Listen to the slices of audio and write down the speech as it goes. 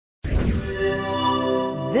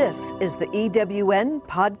This is the EWN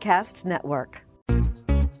Podcast Network.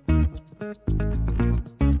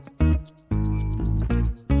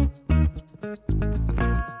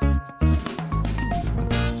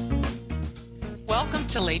 Welcome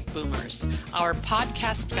to Late Boomers, our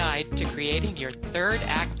podcast guide to creating your third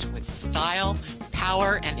act with style,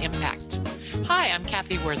 power, and impact. Hi, I'm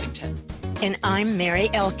Kathy Worthington. And I'm Mary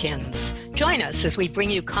Elkins. Join us as we bring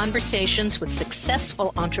you conversations with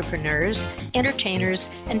successful entrepreneurs, entertainers,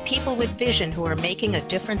 and people with vision who are making a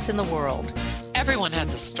difference in the world. Everyone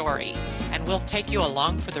has a story, and we'll take you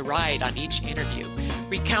along for the ride on each interview,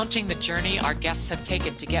 recounting the journey our guests have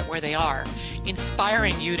taken to get where they are,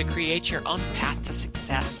 inspiring you to create your own path to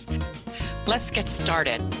success. Let's get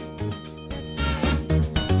started.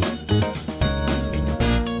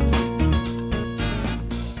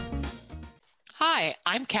 Hi,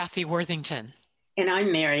 I'm Kathy Worthington. And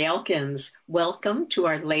I'm Mary Elkins. Welcome to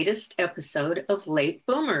our latest episode of Late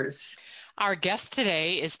Boomers. Our guest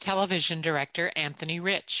today is television director Anthony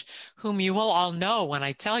Rich, whom you will all know when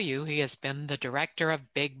I tell you he has been the director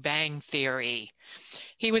of Big Bang Theory.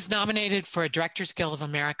 He was nominated for a Directors Guild of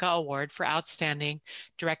America Award for Outstanding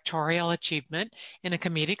Directorial Achievement in a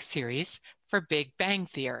Comedic Series for Big Bang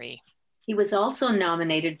Theory. He was also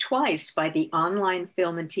nominated twice by the Online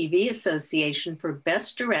Film and TV Association for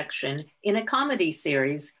Best Direction in a Comedy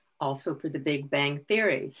Series, also for The Big Bang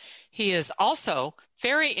Theory. He is also,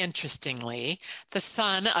 very interestingly, the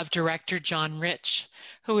son of director John Rich,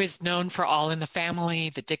 who is known for All in the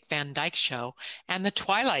Family, The Dick Van Dyke Show, and The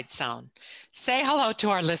Twilight Zone. Say hello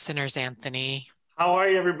to our listeners, Anthony. How are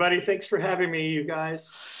you, everybody? Thanks for having me, you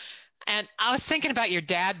guys. And I was thinking about your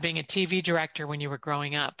dad being a TV director when you were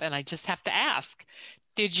growing up, and I just have to ask,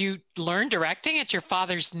 did you learn directing at your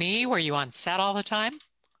father's knee? Were you on set all the time?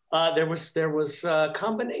 There was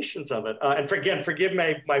combinations of it. And forgive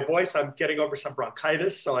my voice. I'm getting over some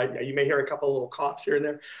bronchitis, so you may hear a couple of little coughs here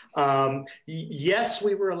and there. Yes,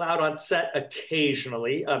 we were allowed on set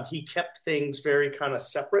occasionally. He kept things very kind of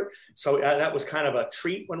separate, so that was kind of a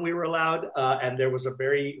treat when we were allowed. And there was a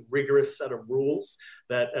very rigorous set of rules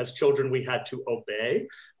that as children we had to obey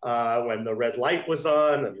when the red light was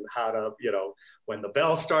on, and how to, when the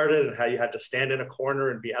bell started, and how you had to stand in a corner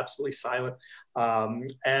and be absolutely silent.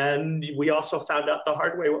 And we also found out the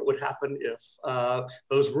hard way what would happen if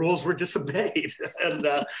those rules were disobeyed. And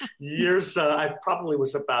I probably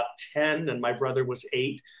was about 10 and my brother was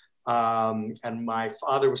 8. And my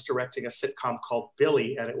father was directing a sitcom called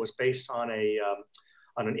Billy, and it was based on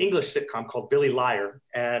an English sitcom called Billy Liar,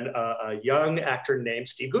 and a young actor named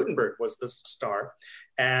Steve Guttenberg was the star.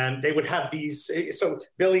 And they would have these, so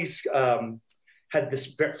Billy's had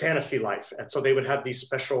this fantasy life, and so they would have these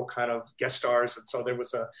special kind of guest stars. And so there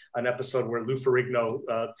was an episode where Lou Ferrigno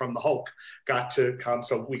from the Hulk got to come,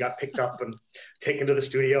 so we got picked up and taken to the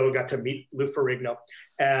studio and got to meet Lou Ferrigno.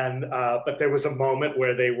 And but there was a moment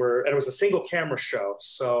where and it was a single camera show,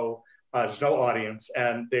 so there's no audience,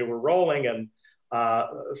 and they were rolling, and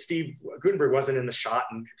Steve Guttenberg wasn't in the shot,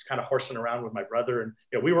 and he was kind of horsing around with my brother. And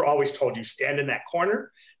we were always told, you stand in that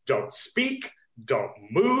corner, don't speak, don't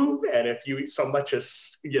move, and if you so much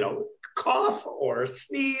as cough or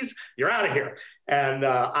sneeze, you're out of here. And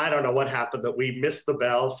I don't know what happened, that we missed the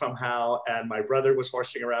bell somehow, and my brother was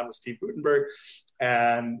horsing around with Steve Guttenberg,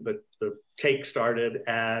 and the take started,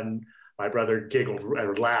 and my brother giggled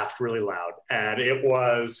and laughed really loud, and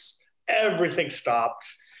everything stopped.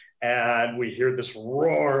 And we hear this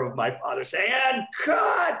roar of my father saying, "And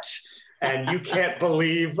cut!" And you can't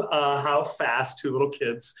believe how fast two little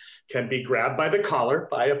kids can be grabbed by the collar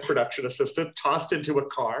by a production assistant, tossed into a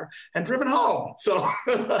car, and driven home. So,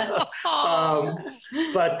 that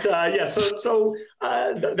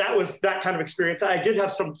was that kind of experience. I did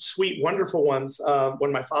have some sweet, wonderful ones.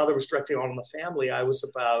 When my father was directing All in the Family, I was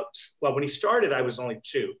when he started, I was only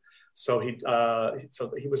 2. So he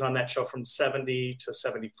was on that show from 70 to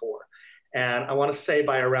 74. And I want to say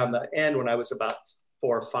by around the end, when I was about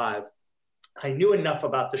 4 or 5, I knew enough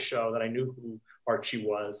about the show that I knew who Archie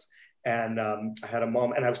was. And I had a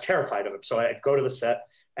moment, and I was terrified of him. So I'd go to the set,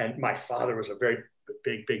 and my father was a very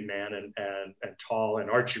big man and tall, and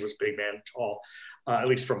Archie was big man and tall, at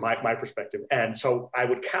least from my perspective. And so I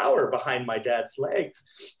would cower behind my dad's legs.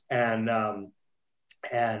 And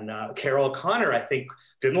Carol O'Connor, I think,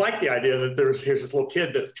 didn't like the idea that here's this little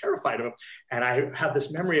kid that's terrified of him. And I have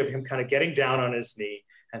this memory of him kind of getting down on his knee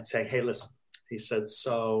and saying, "Hey, listen," he said,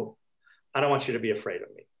 "so I don't want you to be afraid of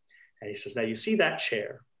me." And he says, "Now you see that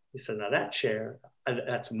chair?" He said, "Now that chair,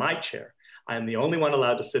 that's my chair. I am the only one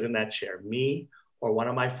allowed to sit in that chair, me or one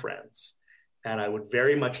of my friends. And I would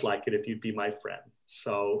very much like it if you'd be my friend.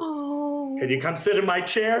 So Oh. can you come sit in my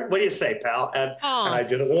chair? What do you say, pal? And I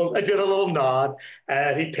did a little nod,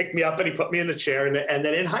 and he picked me up and he put me in the chair. And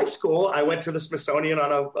then in high school, I went to the Smithsonian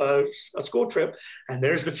on a school trip, and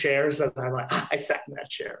there's the chairs, and I'm like, I sat in that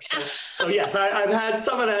chair. So yes, I've had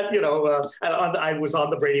some of that. I was on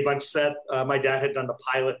the Brady Bunch set. My dad had done the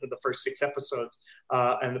pilot in the first 6 episodes,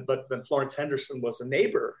 but then Florence Henderson was a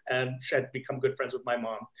neighbor, and she had become good friends with my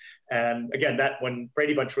mom. And again, that when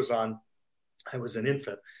Brady Bunch was on, I was an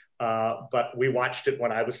infant. But we watched it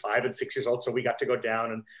when I was 5 and 6 years old. So we got to go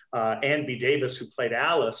down, and Ann B. Davis, who played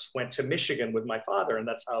Alice, went to Michigan with my father, and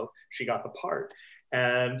that's how she got the part.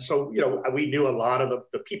 And so, we knew a lot of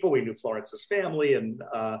the people. We knew Florence's family. And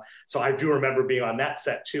so I do remember being on that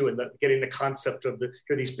set too, and getting the concept of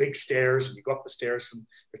these big stairs, and you go up the stairs, and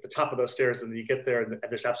at the top of those stairs, and then you get there, and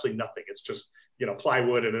there's absolutely nothing. It's just,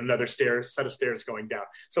 plywood and another set of stairs going down.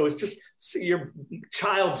 So it's just your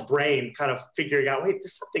child's brain kind of figuring out, wait,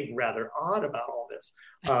 there's something rather odd about all this.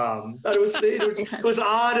 But it was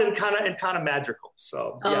odd and kind of magical.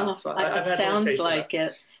 So yeah, so it sounds like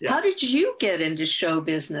it. Yeah. How did you get into show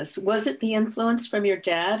business? Was it the influence from your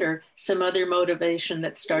dad or some other motivation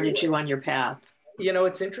that started you on your path?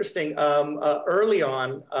 It's interesting. Early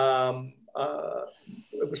on,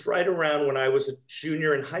 it was right around when I was a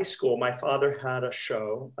junior in high school. My father had a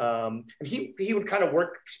show, and he would kind of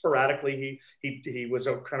work sporadically. He was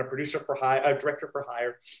a kind of producer for hire, a director for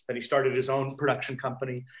hire. Then he started his own production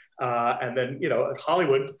company, and then at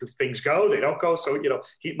Hollywood, things go, they don't go. So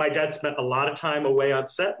my dad spent a lot of time away on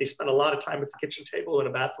set. He spent a lot of time at the kitchen table in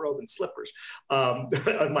a bathrobe and slippers of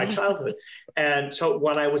my childhood. And so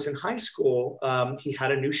when I was in high school, he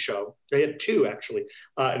had a new show. They had 2 actually,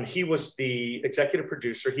 and he was the executive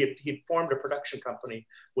producer. He'd formed a production company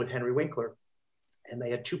with Henry Winkler, and they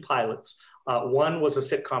had 2 pilots. One was a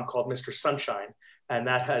sitcom called Mr. Sunshine, and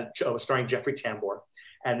that was starring Jeffrey Tambor.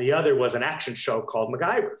 And the other was an action show called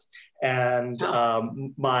MacGyver. And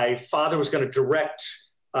my father was going to direct.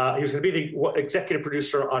 He was going to be the executive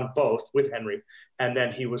producer on both with Henry, and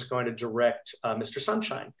then he was going to direct Mr.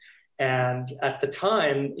 Sunshine. And at the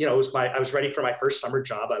time, I was ready for my first summer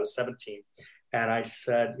job. I was 17. And I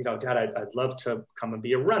said, Dad, I'd love to come and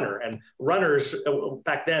be a runner. And runners,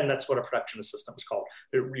 back then, that's what a production assistant was called.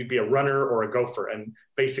 You'd be a runner or a gopher. And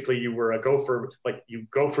basically you were a gopher, like you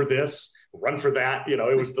go for this, run for that.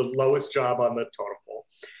 It was the lowest job on the totem pole.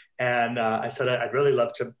 And I said, I'd really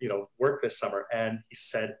love to, work this summer. And he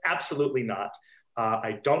said, absolutely not.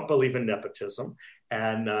 I don't believe in nepotism.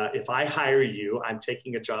 And if I hire you, I'm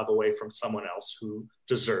taking a job away from someone else who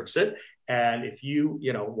deserves it. And if you,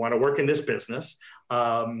 want to work in this business,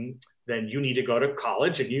 then you need to go to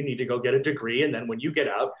college and you need to go get a degree. And then when you get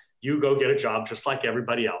out, you go get a job just like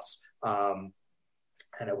everybody else. And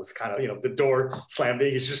it was kind of, the door slammed.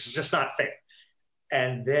 He's just not fair.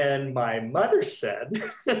 And then my mother said,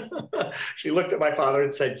 she looked at my father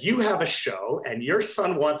and said, you have a show and your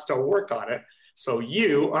son wants to work on it. So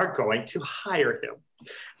you are going to hire him.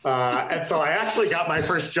 And so I actually got my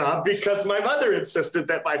first job because my mother insisted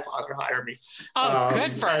that my father hire me.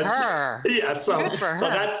 Good for her. Yeah, so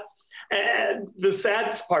that's, and the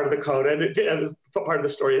sad part of the code, and part of the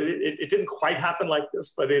story, it didn't quite happen like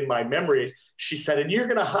this, but in my memory, she said, and you're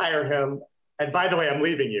going to hire him. And by the way, I'm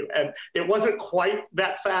leaving you. And it wasn't quite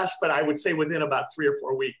that fast, but I would say within about 3 or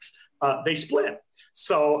 4 weeks, they split.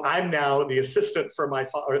 So I'm now the assistant for my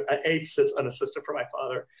father, an assistant for my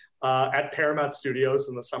father at Paramount Studios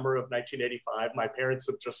in the summer of 1985. My parents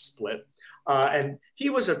have just split. And he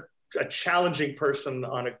was a challenging person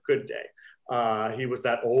on a good day. He was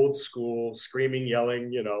that old school, screaming,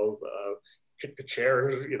 yelling, kick the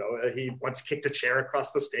chair. He once kicked a chair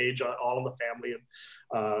across the stage, all in the family,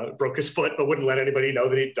 and broke his foot, but wouldn't let anybody know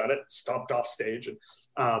that he'd done it, stomped off stage.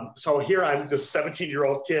 And so here I'm this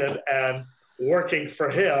 17-year-old kid and working for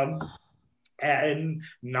him and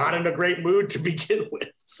not in a great mood to begin with.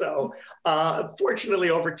 So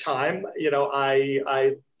fortunately over time,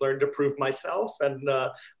 I learned to prove myself, and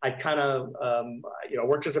I kind of,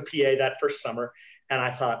 worked as a PA that first summer. And I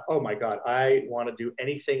thought, oh my God, I want to do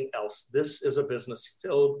anything else. This is a business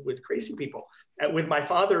filled with crazy people, and with my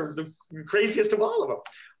father, the craziest of all of them.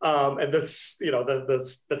 And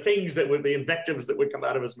the things that would, the invectives that would come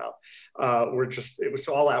out of his mouth were just, it was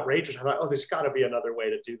all outrageous. I thought, oh, there's got to be another way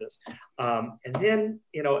to do this. And then,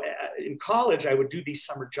 in college, I would do these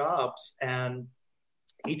summer jobs, and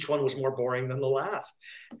each one was more boring than the last.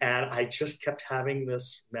 And I just kept having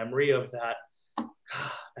this memory of that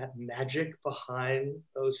magic behind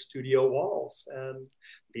those studio walls and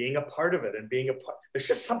being a part of it, and being a part. There's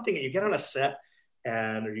just something that you get on a set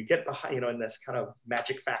or you get behind, in this kind of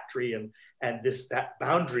magic factory and that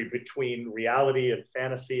boundary between reality and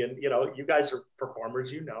fantasy. And, you guys are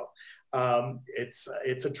performers,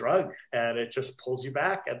 it's a drug, and it just pulls you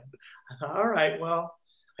back. And all right, well,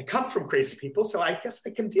 I come from crazy people, so I guess I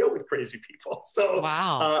can deal with crazy people. So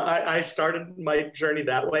wow. I started my journey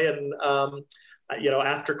that way. And,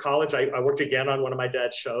 after college, I worked again on one of my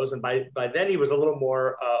dad's shows. And by then he was a little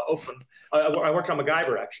more open. I worked on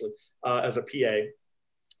MacGyver, actually, as a PA.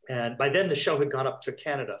 And by then the show had gone up to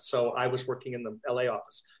Canada. So I was working in the LA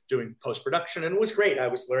office doing post-production, and it was great. I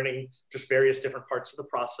was learning just various different parts of the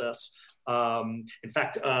process. In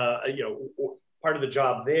fact, part of the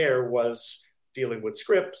job there was dealing with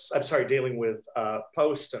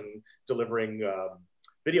post and delivering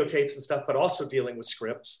videotapes and stuff, but also dealing with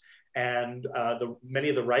scripts. And many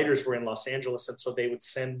of the writers were in Los Angeles. And so they would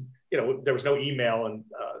send, there was no email and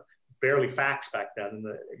barely fax back then in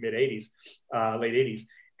the mid 80s, late 80s.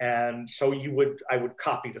 And so I would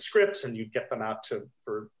copy the scripts and you'd get them out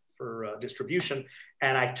for distribution.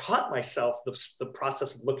 And I taught myself the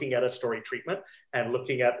process of looking at a story treatment and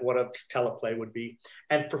looking at what a teleplay would be.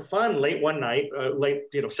 And for fun, late one night,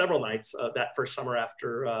 several nights that first summer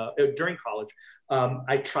during college,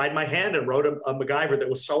 I tried my hand and wrote a MacGyver that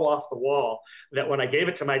was so off the wall that when I gave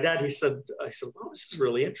it to my dad, I said, well, this is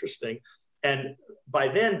really interesting. And by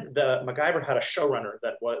then, the MacGyver had a showrunner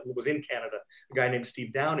that was in Canada, a guy named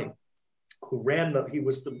Steve Downing, who ran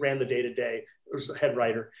the day-to-day, was the head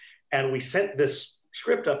writer. And we sent this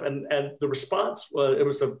script up, and the response was, it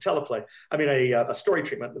was a teleplay, a story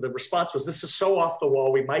treatment. The response was, this is so off the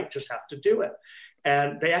wall, we might just have to do it.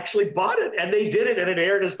 And they actually bought it, and they did it, and it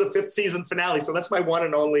aired as the 5th season finale. So that's my one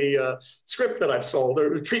and only script that I've sold,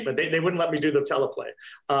 or treatment. They wouldn't let me do the teleplay.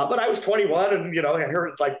 But I was 21, and, I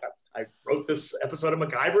heard, I wrote this episode of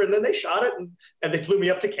MacGyver, and then they shot it, and they flew me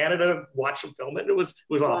up to Canada to watch them film it. It was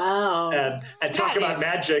awesome. Wow. And talk about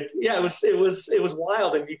magic. Yeah, it was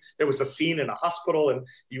wild. And there was a scene in a hospital, and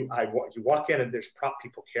you walk in, and there's prop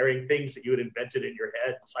people carrying things that you had invented in your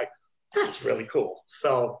head. It's like, that's really cool.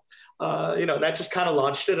 So, that just kind of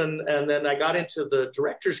launched it. And then I got into the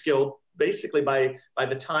Directors Guild. Basically, by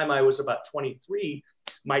the time I was about 23,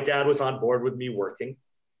 my dad was on board with me working.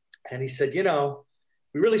 And he said,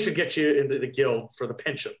 we really should get you into the guild for the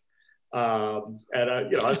pension. I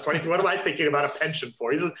was 23. What am I thinking about a pension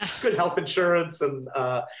for? He said, it's good health insurance. And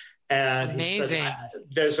amazing. He said,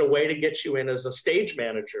 there's a way to get you in as a stage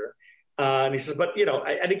manager. And he says, but,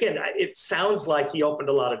 it sounds like he opened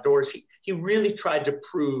a lot of doors. He really tried to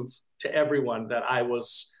prove to everyone that I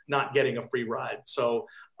was not getting a free ride. So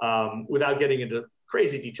without getting into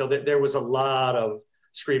crazy detail, there was a lot of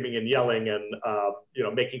screaming and yelling and,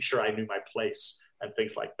 making sure I knew my place and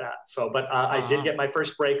things like that. So, but I did get my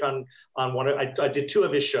first break on one. I did 2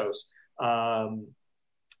 of his shows.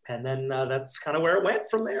 And then that's kind of where it went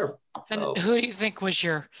from there. So, and who do you think was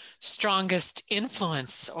your strongest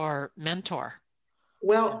influence or mentor?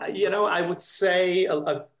 Well, I would say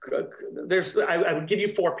I would give you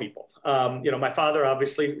 4 people. My father,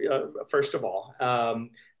 obviously, first of all,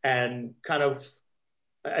 and kind of,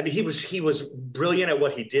 he was brilliant at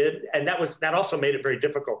what he did. And that also made it very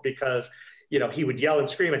difficult because, he would yell and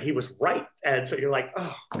scream and he was right. And so you're like,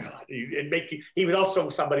 oh God, he was also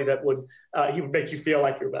somebody that he would make you feel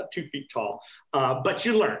like you're about 2 feet tall. But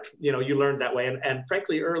you learned that way. And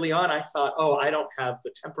frankly, early on, I thought, oh, I don't have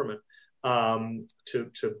the temperament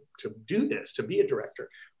to do this, to be a director.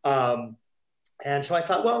 And so I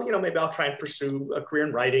thought, well, maybe I'll try and pursue a career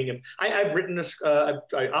in writing. And I've written I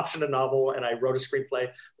optioned a novel and I wrote a screenplay,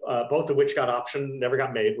 both of which got optioned, never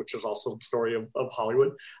got made, which is also the story of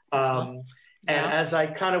Hollywood. And as I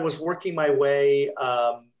kind of was working my way,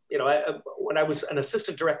 when I was an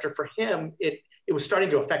assistant director for him, it was starting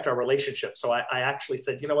to affect our relationship. So I actually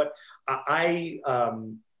said, you know what,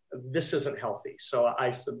 this isn't healthy. So I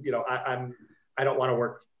said, I don't want to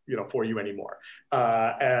work for you anymore.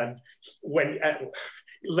 And when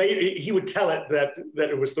later he would tell it that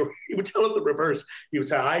it was he would tell it the reverse. He would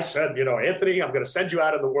say, I said, Anthony, I'm going to send you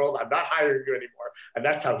out in the world. I'm not hiring you anymore. And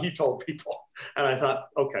that's how he told people. And I thought,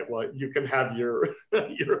 okay, well, you can have your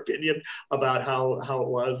opinion about how it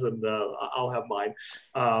was, and I'll have mine.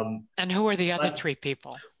 And who are the other 3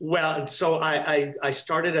 people? Well, so I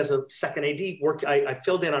started as a second AD work. I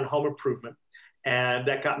filled in on Home Improvement. And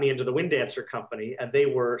that got me into the Wind Dancer Company, and they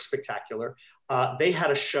were spectacular. They had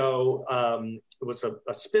a show, it was a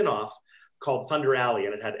spinoff called Thunder Alley,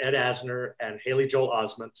 and it had Ed Asner and Haley Joel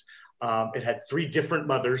Osment. It had 3 different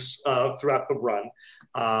mothers throughout the run.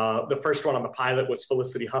 The first one on the pilot was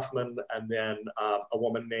Felicity Huffman, and then a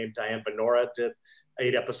woman named Diane Venora did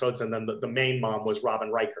 8 episodes, and then the main mom was Robin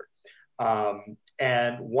Riker.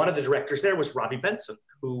 And one of the directors there was Robbie Benson,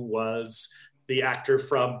 who was the actor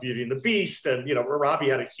from Beauty and the Beast. And, Robbie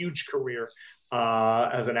had a huge career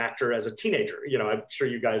as an actor as a teenager. I'm sure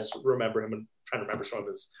you guys remember him, and trying to remember some of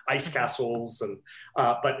his Ice Castles. And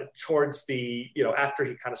but towards the, after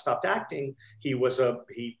he kind of stopped acting, he was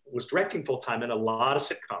directing full time in a lot of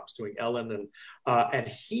sitcoms, doing Ellen, and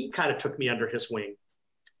he kind of took me under his wing.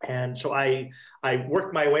 And so I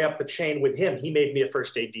worked my way up the chain with him. He made me a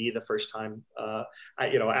first AD the first time,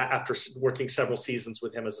 after working several seasons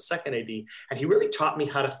with him as a second AD. And he really taught me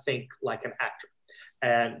how to think like an actor.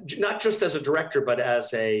 And not just as a director, but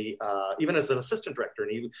as even as an assistant director.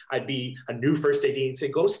 And I'd be a new first AD and say,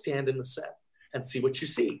 go stand in the set and see what you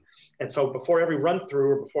see. And so before every run through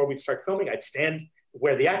or before we'd start filming, I'd stand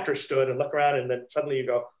where the actor stood and look around, and then suddenly you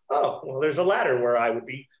go, oh, well, there's a ladder where I would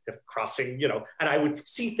be crossing, and I would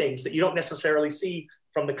see things that you don't necessarily see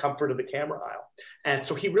from the comfort of the camera aisle. And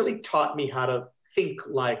so he really taught me how to think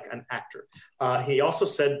like an actor. He also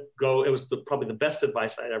said, it was probably the best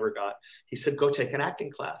advice I'd ever got. He said, go take an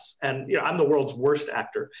acting class. And, I'm the world's worst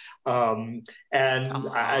actor. You're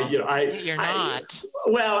not.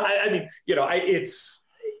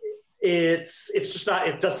 It's just not,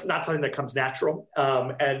 it's just not something that comes natural.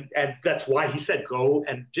 And that's why he said, go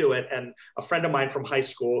and do it. And a friend of mine from high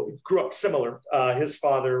school grew up similar. His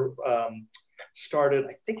father started,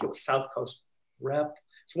 I think it was South Coast Rep.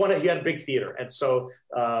 He had a big theater. And so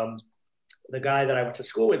the guy that I went to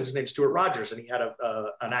school with, his name's Stuart Rogers, and he had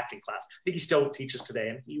an acting class. I think he still teaches today,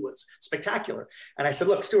 and he was spectacular. And I said,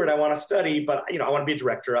 look, Stuart, I want to study, but I want to be a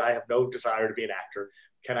director. I have no desire to be an actor.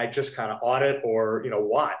 Can I just kind of audit or,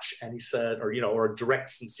 watch? And he said, or direct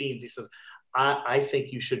some scenes. He says, I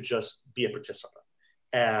think you should just be a participant.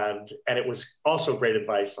 And it was also great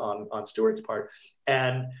advice on Stuart's part.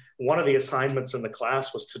 And one of the assignments in the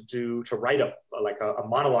class was to write a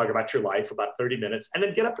monologue about your life, about 30 minutes, and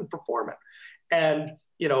then get up and perform it. And,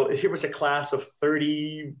 here was a class of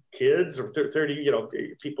 30 kids or 30,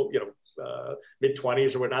 people,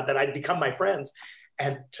 mid-20s or whatnot, that I'd become my friends.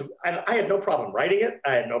 And I had no problem writing it.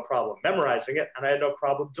 I had no problem memorizing it. And I had no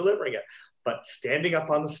problem delivering it. But standing up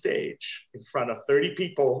on the stage in front of 30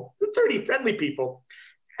 people, 30 friendly people,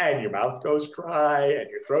 and your mouth goes dry and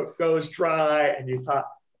your throat goes dry, and you thought,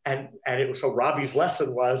 and it was, so Robbie's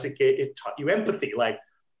lesson was, it taught you empathy. Like,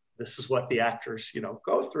 this is what the actors,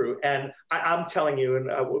 go through. And I'm telling you, and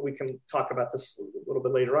we can talk about this a little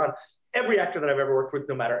bit later on, every actor that I've ever worked with,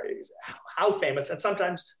 no matter how famous, and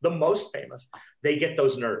sometimes the most famous, they get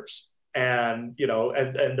those nerves. And,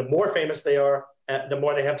 and the more famous they are, the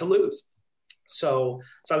more they have to lose. So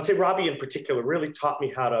I would say Robbie in particular really taught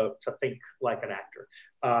me how to think like an actor.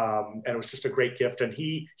 And it was just a great gift. And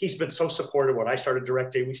he's been so supportive when I started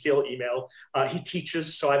directing. We still email. He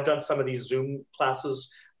teaches. So I've done some of these Zoom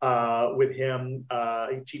classes with him.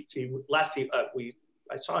 I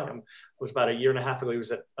saw him, it was about a year and a half ago. He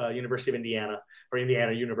was at University of Indiana, or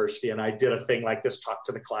Indiana University. And I did a thing like this, talk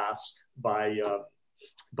to the class by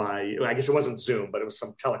I guess it wasn't Zoom, but it was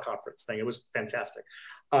some teleconference thing. It was fantastic.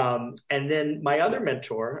 And then my other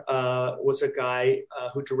mentor was a guy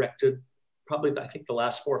who directed probably, I think, the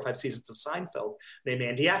last 4 or 5 seasons of Seinfeld, named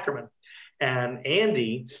Andy Ackerman. And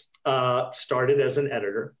Andy started as an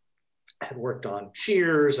editor, had worked on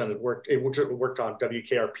Cheers, and had worked on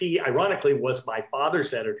WKRP. Ironically, was my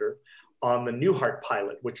father's editor on the Newhart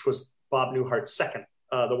pilot, which was Bob Newhart's second,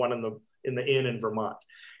 the one in the inn in Vermont.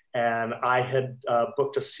 And I had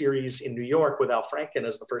booked a series in New York with Al Franken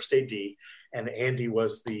as the first AD, and Andy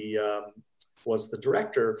was the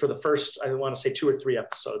director for the first, I want to say 2 or 3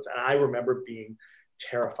 episodes. And I remember being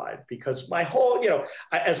terrified because my whole,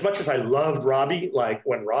 as much as I loved Robbie, like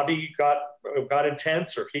when Robbie got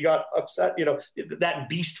intense or if he got upset, that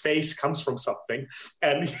beast face comes from something,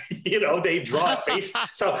 and they draw a face.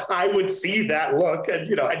 So I would see that look, and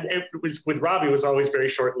and it was with Robbie, it was always very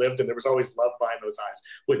short-lived, and there was always love behind those eyes.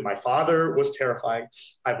 With my father, was terrifying.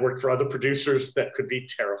 I've worked for other producers that could be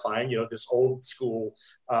terrifying. This old school.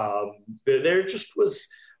 There just was.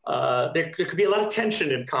 There could be a lot of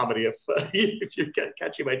tension in comedy if you get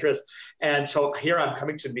catching my drift. And so here I'm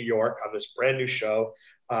coming to New York on this brand new show.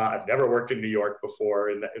 I've never worked in New York before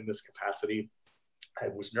in this capacity. I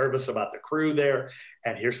was nervous about the crew there,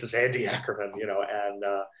 and here's this Andy Ackerman, and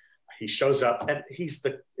he shows up, and he's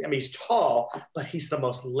tall, but he's the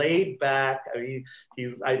most laid back. He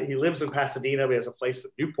lives in Pasadena. He has a place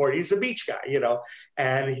in Newport. He's a beach guy,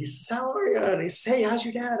 and he says, how are you? And he says, hey, how's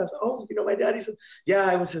your dad? I was, oh, my dad. He said, yeah,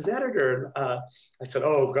 I was his editor. And I said,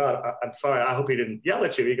 oh God, I'm sorry. I hope he didn't yell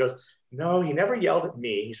at you. He goes, no, he never yelled at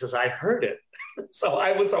me. He says, I heard it. So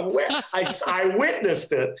I was aware, I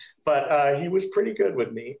witnessed it, but he was pretty good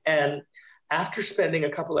with me. And after spending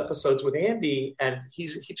a couple episodes with Andy, and he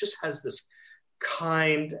just has this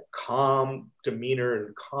kind, calm demeanor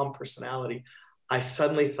and calm personality, I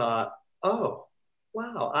suddenly thought, oh,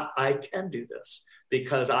 wow, I can do this.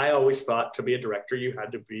 Because I always thought to be a director, you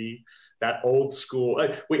had to be that old school.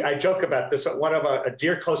 I joke about this. One of a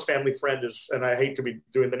dear close family friend is, and I hate to be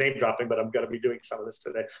doing the name dropping, but I'm going to be doing some of this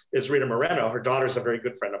today, is Rita Moreno. Her daughter's a very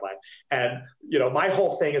good friend of mine. And, you know, my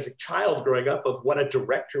whole thing as a child growing up of what a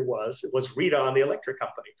director was Rita on the Electric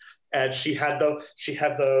Company. And she had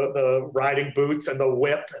the riding boots and the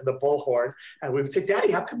whip and the bullhorn. And we would say,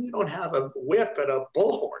 Daddy, how come you don't have a whip and a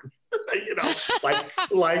bullhorn? You know,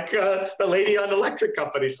 like the lady on the Electric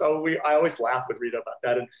Company. So I always laugh with Rita about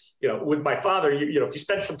that. And, you know, with my father, you know, if you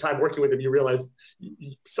spend some time working with him, you realize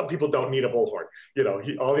some people don't need a bullhorn. You know,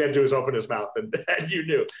 all he had to do is open his mouth and you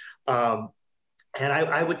knew. And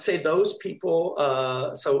I would say those people,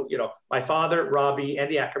 so, you know, my father, Robbie,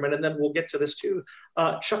 Andy Ackerman, and then we'll get to this too.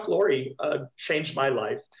 Chuck Lorre changed my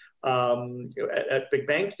life at Big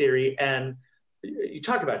Bang Theory. And you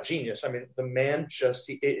talk about genius. I mean, the man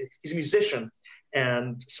he's a musician.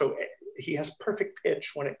 And so he has perfect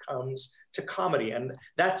pitch when it comes to comedy. And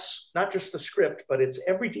that's not just the script, but it's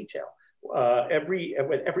every detail. Every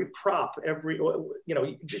prop, you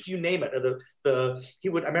know, just you name it. I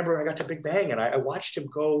remember when I got to Big Bang and I watched him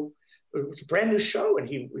go. It was a brand new show, and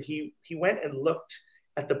he went and looked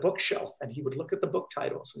at the bookshelf, and he would look at the book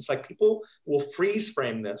titles. It's like, people will freeze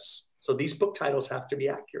frame this, so these book titles have to be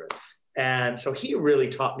accurate. And so he really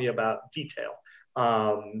taught me about detail.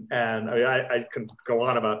 And I can go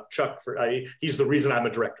on about Chuck. He's the reason I'm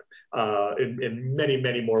a director in many,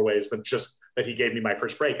 many more ways than just that he gave me my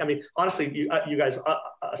first break. I mean, honestly, you guys,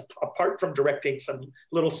 apart from directing some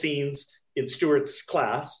little scenes in Stuart's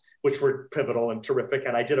class, which were pivotal and terrific,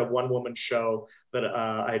 and I did a one-woman show that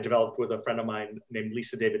I developed with a friend of mine named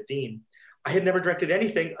Lisa David Dean. I had never directed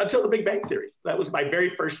anything until The Big Bang Theory. That was my very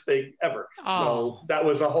first thing ever. So that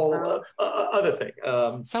was a whole other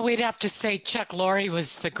thing. So we'd have to say Chuck Lorre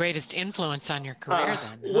was the greatest influence on your career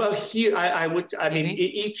then. Huh? Well,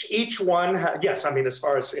 each one, yes, I mean, as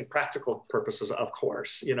far as in practical purposes, of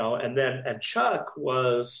course, you know, and Chuck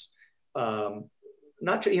was, you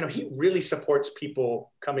know, he really supports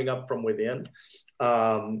people coming up from within.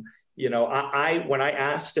 You know, when I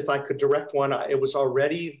asked if I could direct one, it was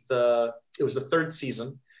the third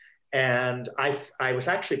season, and I was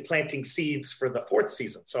actually planting seeds for the fourth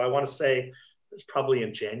season. So I want to say it was probably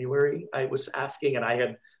in January I was asking, and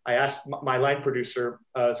I asked my line producer,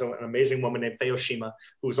 so an amazing woman named Faye Oshima,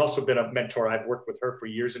 who's also been a mentor. I've worked with her for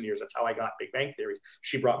years and years. That's how I got Big Bang Theory.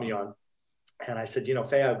 She brought me on, and I said, you know,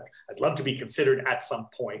 Faye, I'd love to be considered at some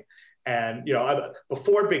point. And, you know,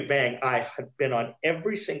 before Big Bang, I had been on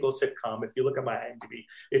every single sitcom. If you look at my IMDb,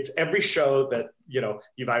 it's every show that, you know,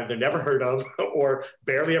 you've either never heard of or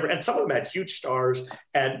barely ever. And some of them had huge stars.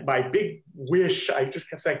 And my big wish, I just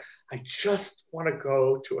kept saying, I just want to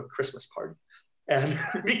go to a Christmas party. And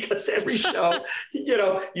because every show, you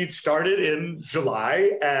know, you'd started in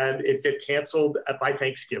July and it'd get canceled by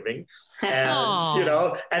Thanksgiving. And, you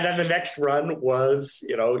know, and then the next run was,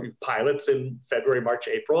 you know, pilots in February, March,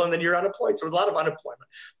 April, and then you're unemployed. So there was a lot of unemployment.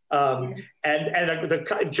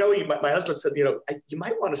 And Joey, my husband, said, you know, you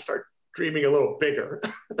might want to start dreaming a little bigger.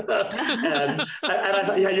 and I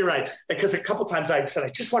thought, yeah, you're right. Because a couple times I said, I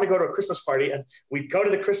just want to go to a Christmas party. And we'd go to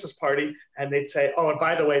the Christmas party and they'd say, oh, and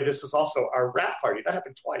by the way, this is also our wrap party. That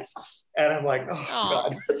happened twice. And I'm like, oh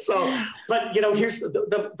God. So, but you know, here's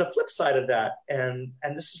the flip side of that. And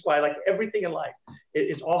this is why, like everything in life,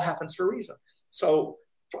 it all happens for a reason. So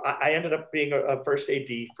I ended up being a first AD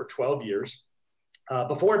for 12 years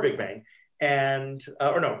before Big Bang. And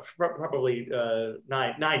probably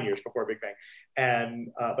 9 years before Big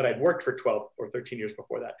Bang, but I'd worked for 12 or 13 years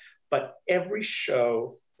before that. But every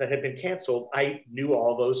show that had been canceled, I knew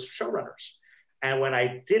all those showrunners. And when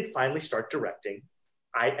I did finally start directing,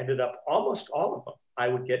 I ended up almost all of them. I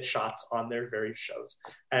would get shots on their various shows.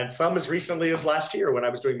 And some as recently as last year when I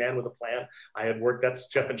was doing Man with a Plan, I had worked, that's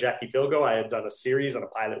Jeff and Jackie Filgo. I had done a series and a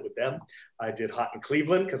pilot with them. I did Hot in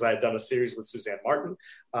Cleveland because I had done a series with Suzanne Martin.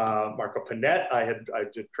 Marco Panett, I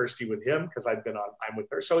did Kirsty with him because I'd been on I'm with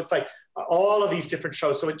her. So it's like all of these different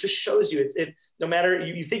shows. So it just shows you, it no matter,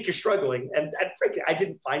 you think you're struggling. And frankly, I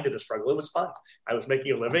didn't find it a struggle. It was fun. I was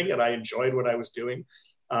making a living and I enjoyed what I was doing.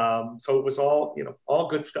 So it was all, you know, all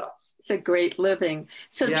good stuff. It's a great living.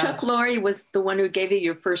 So yeah. Chuck Lorre was the one who gave you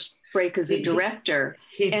your first break as a director.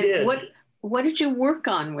 He did. what did you work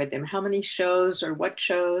on with him? How many shows or what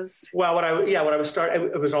shows? Well, when I was starting,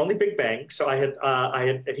 it was only Big Bang. So I had,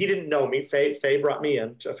 and he didn't know me. Faye brought me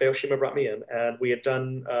in. Faye Oshima brought me in, and we had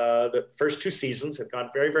done the first 2 seasons. Had gone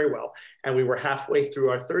very, very well, and we were halfway through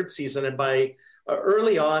our 3rd season. And by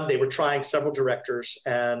early on, they were trying several directors,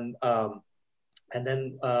 and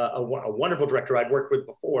then a wonderful director I'd worked with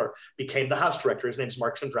before became the house director. His name's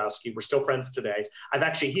Mark Sandrowski. We're still friends today.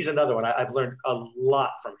 He's another one. I've learned a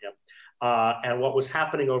lot from him. And what was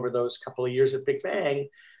happening over those couple of years at Big Bang,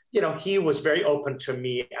 he was very open to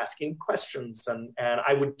me asking questions, and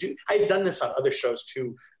I had done this on other shows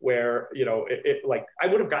too, where, like I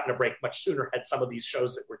would have gotten a break much sooner had some of these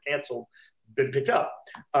shows that were canceled been picked up.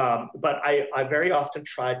 But I very often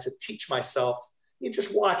tried to teach myself, you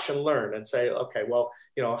just watch and learn and say, okay, well,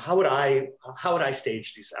 how would I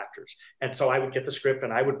stage these actors? And so I would get the script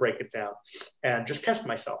and I would break it down and just test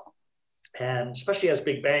myself. And especially as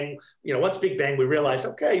Big Bang, once Big Bang, we realized,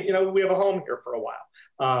 okay, we have a home here for a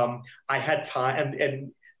while. I had time,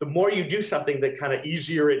 and the more you do something, the kind of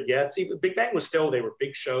easier it gets. Even Big Bang they were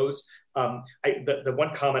big shows. The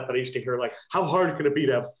one comment that I used to hear, like, how hard can it be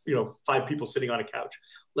to have, 5 people sitting on a couch?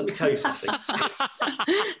 Let me tell you something.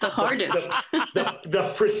 The hardest.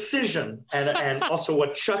 The precision and also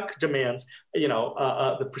what Chuck demands,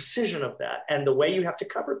 the precision of that and the way you have to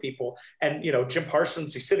cover people. And, Jim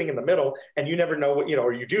Parsons, he's sitting in the middle and you never know what,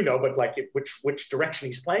 or you do know, but like which direction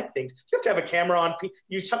he's playing things. You have to have a camera on.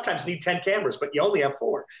 You sometimes need 10 cameras, but you only have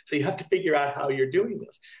 4. So you have to figure out how you're doing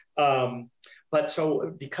this. But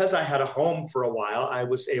so because I had a home for a while, I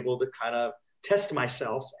was able to kind of test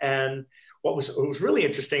myself. And what was really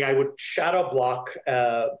interesting, I would shadow block,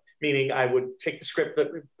 meaning I would take the script that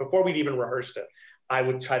before we'd even rehearsed it, I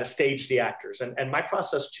would try to stage the actors. And my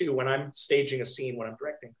process too, when I'm staging a scene, when I'm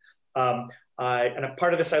directing, and a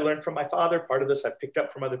part of this I learned from my father, part of this I picked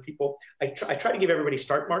up from other people. I try to give everybody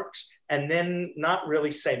start marks and then not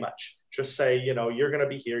really say much. Just say, you're going to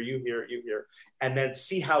be here, you here, and then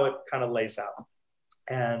see how it kind of lays out.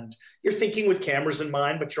 And you're thinking with cameras in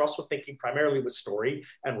mind, but you're also thinking primarily with story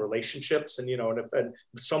and relationships. And, and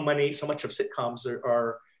so much of sitcoms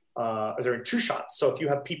are they're in 2 shots. So if you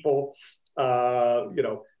have people,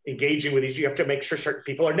 engaging with these, you have to make sure certain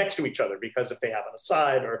people are next to each other, because if they have an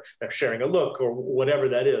aside or they're sharing a look or whatever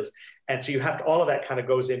that is. And so you have to, all of that kind of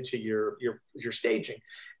goes into your staging.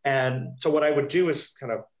 And so what I would do is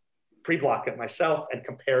kind of pre-block it myself and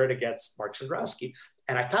compare it against Mark Sandrowski.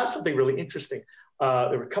 And I found something really interesting.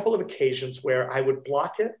 There were a couple of occasions where I would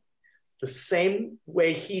block it the same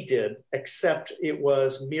way he did, except it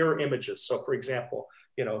was mirror images. So for example,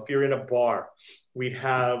 if you're in a bar,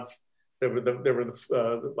 there were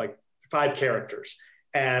like 5 characters,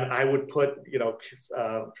 and I would put,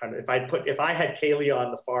 if I had Kaylee on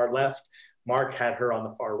the far left, Mark had her on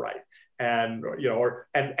the far right. And,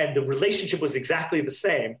 and the relationship was exactly the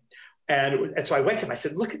same. And so I went to him, I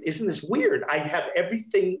said, look, isn't this weird? I have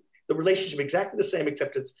everything, the relationship exactly the same,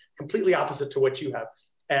 except it's completely opposite to what you have.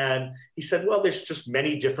 And he said, well, there's just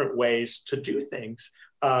many different ways to do things.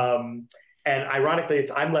 And ironically,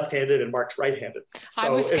 I'm left-handed and Mark's right-handed. So I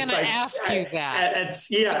was going to ask you that.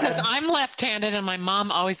 Because I'm left-handed and my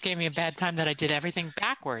mom always gave me a bad time that I did everything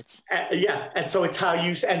backwards. And so it's how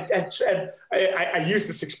you, and I use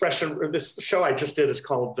this expression, or this show I just did is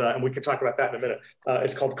called, and we can talk about that in a minute,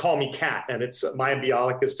 it's called Call Me Cat. And it's Maya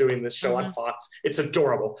Bialik is doing this show on Fox. It's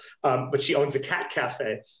adorable, but she owns a cat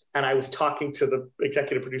cafe. And I was talking to the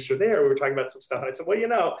executive producer there. We were talking about some stuff. And I said, well,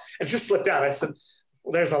 and it just slipped out. I said,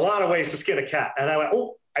 well, there's a lot of ways to skin a cat. And I went,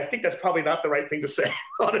 oh, I think that's probably not the right thing to say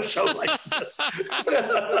on a show like this.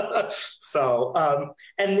 So,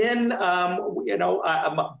 and then,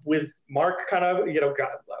 with Mark kind of,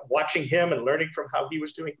 watching him and learning from how he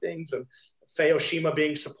was doing things, and Faye Oshima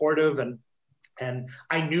being supportive. And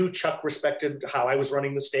I knew Chuck respected how I was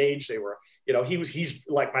running the stage. They were, he's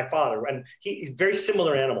like my father, and he's a very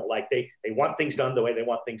similar animal. Like they want things done the way they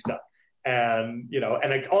want things done. And,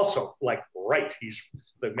 and I also like, right.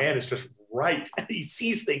 The man is just right. And he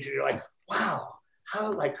sees things and you're like, wow,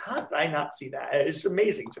 how did I not see that? It's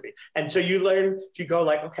amazing to me. And so you learn to go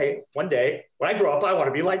like, okay, one day when I grow up, I want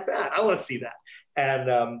to be like that. I want to see that.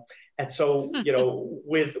 And so,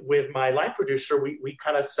 with my line producer, we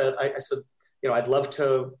kind of said, I said, I'd love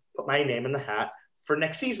to put my name in the hat for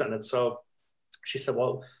next season. And so she said,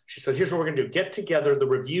 here's what we're going to do. Get together the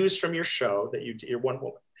reviews from your show that you're one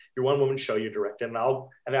woman show you directed. And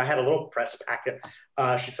I had a little press packet.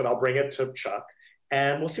 She said, I'll bring it to Chuck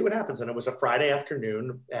and we'll see what happens. And it was a Friday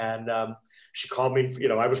afternoon. And she called me,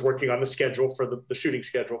 I was working on the schedule for the shooting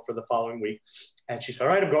schedule for the following week. And she said,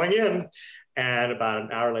 all right, I'm going in. And about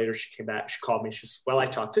an hour later, she came back, she called me. She said, well, I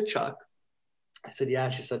talked to Chuck I said, yeah.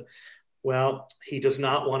 She said, well, he does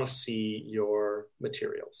not want to see your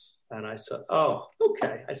materials. And I said, oh,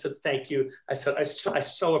 okay. I said, thank you. I said, I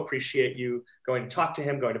so appreciate you going to talk to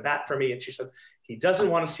him, going to bat for me. And she said, he doesn't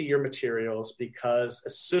want to see your materials because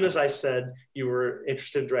as soon as I said you were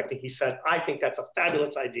interested in directing, he said, I think that's a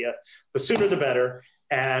fabulous idea. The sooner the better.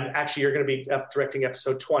 And actually, you're going to be directing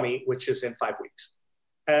episode 20, which is in 5 weeks.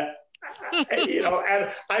 And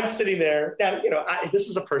I'm sitting there. And, this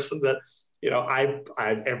is a person that, I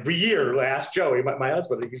every year I ask Joey, my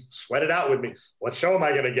husband, he sweat it out with me. What show am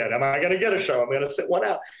I going to get? Am I going to get a show? I'm going to sit one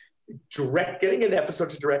out. Getting an episode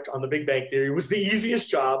to direct on The Big Bang Theory was the easiest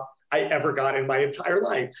job I ever got in my entire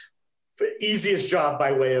life. The easiest job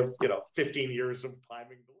by way of, 15 years of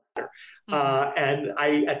climbing the ladder. And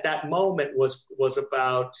I, at that moment was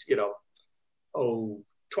about,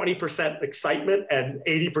 20% excitement and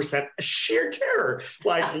 80% sheer terror.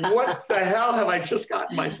 Like, what the hell have I just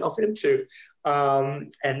gotten myself into?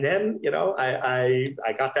 And then,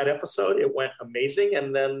 I got that episode. It went amazing.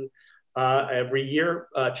 And then every year,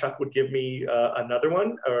 Chuck would give me another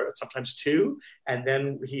one, or sometimes two. And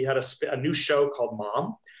then he had a new show called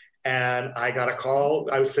Mom. And I got a call.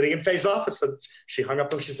 I was sitting in Faye's office, and she hung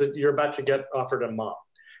up and she said, "You're about to get offered a Mom."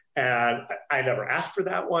 And I never asked for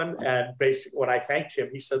that one. And basically, when I thanked him,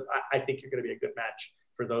 he said, I think you're going to be a good match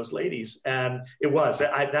for those ladies. And it was.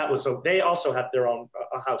 That was so. They also had their own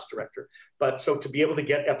house director. But so to be able to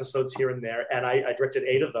get episodes here and there, and I directed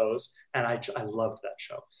 8 of those, and I loved that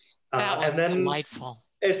show. That was delightful.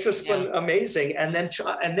 It's just been amazing. And then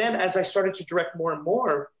as I started to direct more and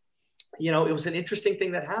more, it was an interesting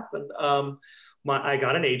thing that happened. I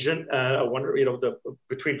got an agent.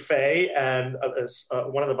 Between Faye and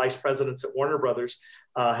one of the vice presidents at Warner Brothers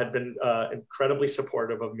had been incredibly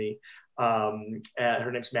supportive of me. And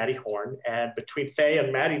her name's Maddie Horn. And between Faye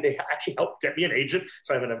and Maddie, they actually helped get me an agent.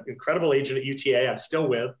 So I have an incredible agent at UTA. I'm still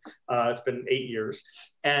with. It's been 8 years.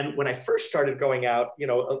 And when I first started going out,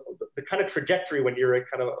 the kind of trajectory when you're a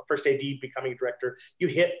kind of a first AD becoming a director, you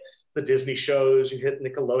hit the Disney shows, you hit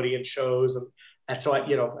Nickelodeon shows, and so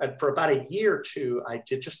and for about a year or two, I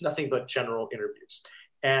did just nothing but general interviews.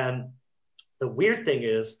 And the weird thing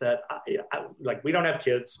is that we don't have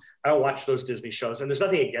kids. I don't watch those Disney shows, and there's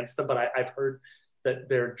nothing against them, but I've heard that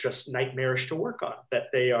they're just nightmarish to work on, that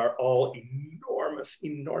they are all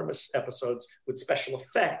enormous episodes with special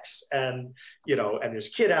effects, and and there's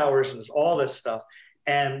kid hours and there's all this stuff.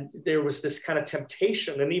 And there was this kind of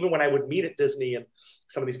temptation. And even when I would meet at Disney and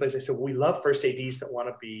some of these places, they said, we love first ADs that want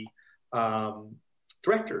to be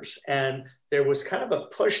directors. And there was kind of a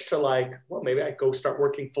push to maybe I go start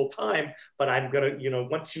working full time, but I'm going to,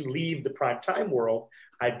 once you leave the prime time world,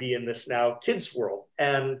 I'd be in this now kids world.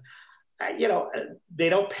 And, they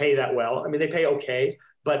don't pay that well. I mean, they pay okay,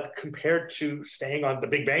 but compared to staying on The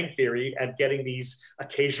Big Bang Theory and getting these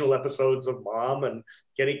occasional episodes of Mom and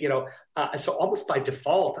getting, so almost by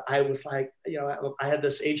default, I was like, I had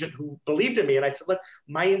this agent who believed in me, and I said, look,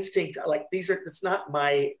 my instinct, it's not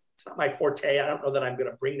my forte. I don't know that I'm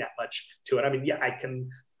going to bring that much to it. I mean, yeah, I've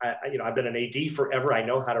been an AD forever. I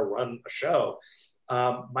know how to run a show.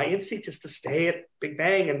 My instinct is to stay at Big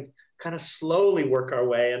Bang and kind of slowly work our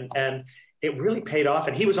way. And it really paid off.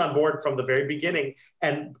 And he was on board from the very beginning.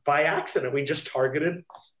 And by accident, we just targeted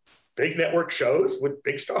big network shows with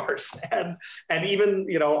big stars. And even,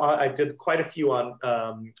 I did quite a few on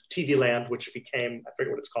TV Land, which became, I forget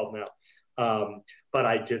what it's called now. But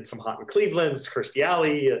I did some Hot in Cleveland's, Kirstie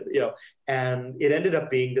Alley, and it ended up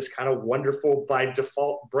being this kind of wonderful by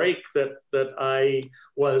default break that I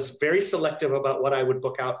was very selective about what I would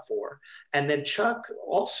book out for. And then Chuck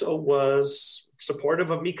also was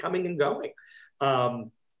supportive of me coming and going. And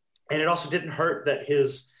it also didn't hurt that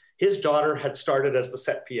his daughter had started as the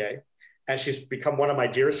set PA. And she's become one of my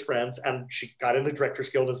dearest friends. And she got in the Directors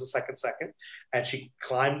Guild as a second. And she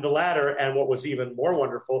climbed the ladder. And what was even more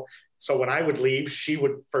wonderful, so when I would leave, she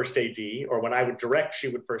would first AD, or when I would direct, she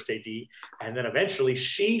would first AD. And then eventually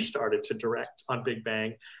she started to direct on Big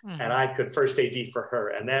Bang, and I could first AD for her.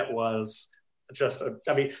 And that was just,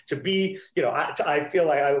 to be, I feel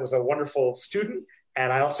like I was a wonderful student,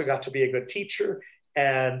 and I also got to be a good teacher,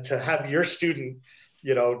 and to have your student,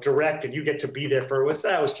 direct, and you get to be there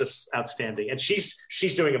that was just outstanding. And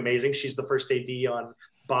she's doing amazing. She's the first AD on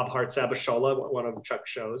Bob Hart's Abishola, one of Chuck's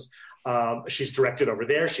shows. She's directed over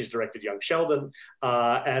there. She's directed Young Sheldon.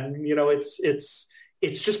 And,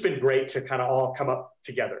 it's just been great to kind of all come up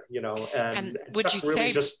together, and would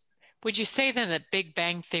you say then that Big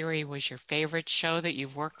Bang Theory was your favorite show that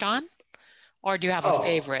you've worked on? Or do you have a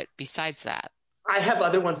favorite besides that? I have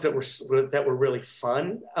other ones that were really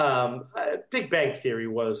fun. Big Bang Theory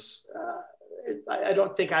was, I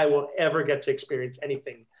don't think I will ever get to experience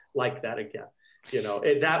anything like that again.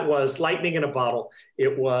 That was lightning in a bottle.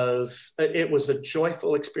 It was a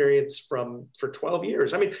joyful experience for 12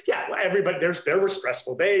 years. I mean, yeah, everybody, there were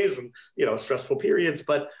stressful days and, stressful periods,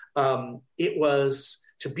 but it was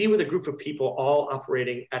to be with a group of people all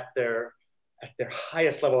operating at their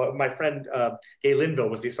highest level. My friend, Gay Linville,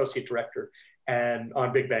 was the associate director and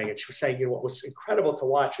on Big Bang. And she was saying, what was incredible to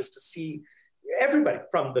watch is to see everybody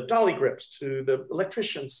from the dolly grips to the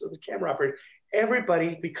electricians to the camera operators,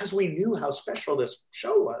 everybody, because we knew how special this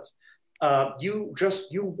show was. You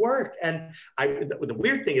worked. And the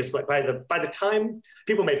weird thing is, like, by the time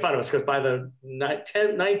people made fun of us, because by the 9th,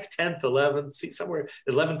 10th, 11th, somewhere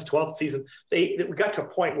 11th, 12th season, we got to a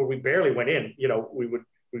point where we barely went in.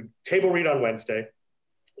 We'd table read on Wednesday.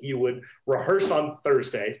 You would rehearse on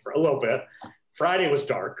Thursday for a little bit. Friday was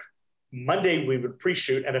dark. Monday we would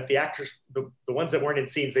pre-shoot, and if the actors, the ones that weren't in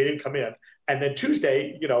scenes, they didn't come in. And then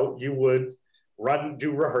Tuesday, you would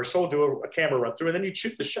do rehearsal, do a camera run through, and then you'd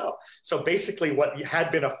shoot the show. So basically what had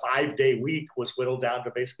been a 5-day week was whittled down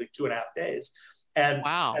to basically 2.5 days. And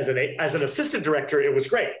wow. As an assistant director, it was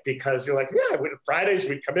great because you're like, yeah, Fridays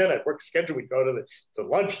we'd come in, I'd work a schedule, we'd go to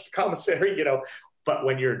lunch, the commissary, But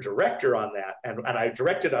when you're a director on that, and I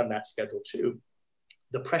directed on that schedule too,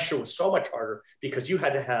 the pressure was so much harder because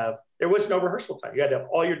there was no rehearsal time. You had to have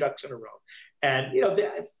all your ducks in a row. And,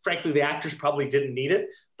 frankly, the actors probably didn't need it,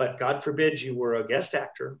 but God forbid you were a guest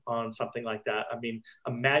actor on something like that. I mean,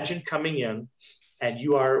 imagine coming in and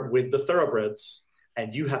you are with the thoroughbreds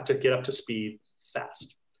and you have to get up to speed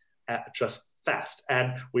fast, just fast.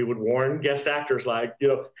 And we would warn guest actors like,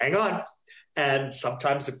 hang on. And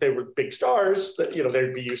sometimes if they were big stars,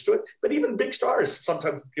 they'd be used to it. But even big stars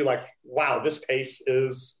sometimes would be like, wow, this pace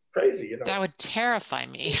is crazy. That would terrify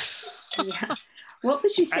me. Yeah. What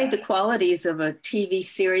would you say the qualities of a TV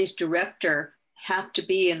series director have to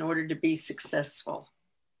be in order to be successful?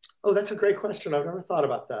 Oh, that's a great question. I've never thought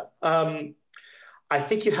about that. I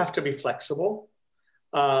think you have to be flexible.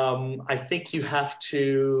 I think you have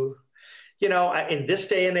to... in this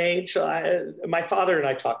day and age, my father and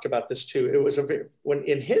I talked about this too. It was when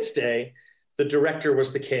in his day, the director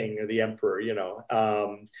was the king or the emperor,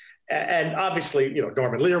 and obviously,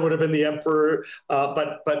 Norman Lear would have been the emperor,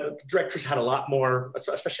 but the directors had a lot more,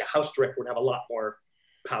 especially a house director would have a lot more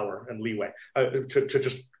power and leeway to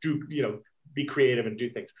just do, be creative and do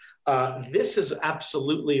things. This is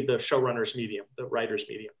absolutely the showrunner's medium, the writer's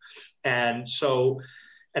medium. And so,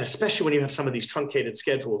 and especially when you have some of these truncated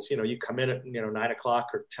schedules, you come in at 9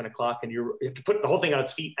 o'clock or 10 o'clock, and you have to put the whole thing on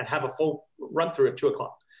its feet and have a full run through at 2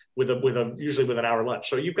 o'clock usually with an hour lunch.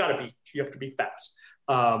 So you have to be fast,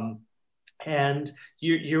 and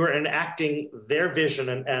you're enacting their vision.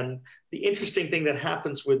 And the interesting thing that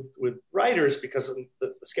happens with writers, because of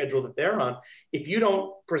the schedule that they're on, if you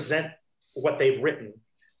don't present what they've written,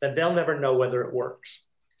 then they'll never know whether it works.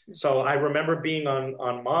 So I remember being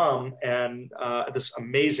on Mom and this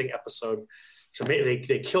amazing episode. So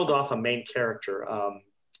they killed off a main character. I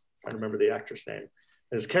don't remember the actor's name.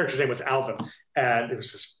 His character's name was Alvin, and it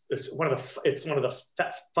was one of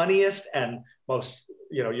the funniest and most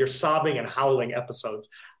you're sobbing and howling episodes.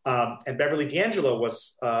 And Beverly D'Angelo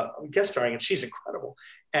was guest starring, and she's incredible.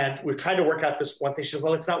 And we're trying to work out this one thing. She said,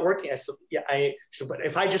 "Well, it's not working." I said, "Yeah, she said, but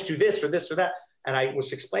if I just do this or this or that," and I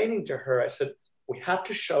was explaining to her, I said, we have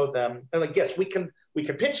to show them, and like, yes, we can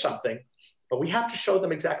pitch something, but we have to show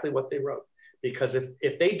them exactly what they wrote. Because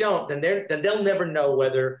if they don't, then they'll never know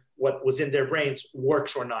whether what was in their brains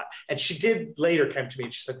works or not. And she did later come to me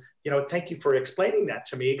and she said, thank you for explaining that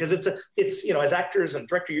to me, because it's as actors and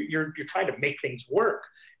director, you're trying to make things work,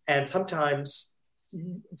 and sometimes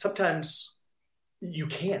you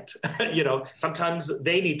can't. Sometimes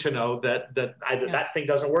they need to know that that thing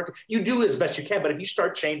doesn't work. You do as best you can, but if you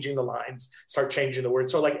start changing the lines, start changing the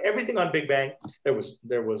words, so like everything on Big Bang, there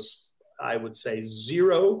was I would say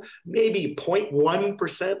 0, maybe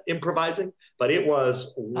 0.1% improvising, but it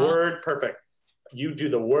was word perfect. You do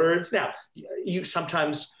the words. Now, you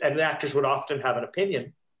sometimes, and the actors would often have an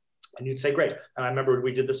opinion, and you'd say, great. And I remember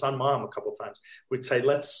we did this on Mom a couple of times. We'd say,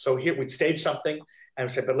 we'd stage something, and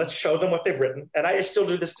we'd say, but let's show them what they've written. And I still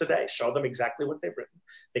do this today, show them exactly what they've written.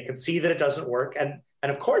 They can see that it doesn't work. And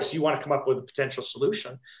of course, you want to come up with a potential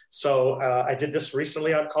solution. So I did this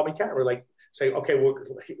recently on Call Me Kat. We're like, say, okay, well,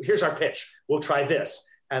 here's our pitch. We'll try this.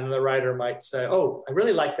 And the writer might say, oh, I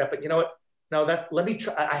really like that, but you know what? No, let me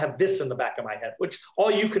try. I have this in the back of my head, which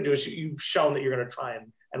all you can do is you've shown that you're going to try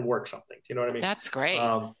and work something. Do you know what I mean? That's great.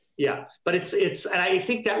 Yeah, but and I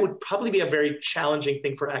think that would probably be a very challenging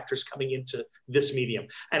thing for actors coming into this medium.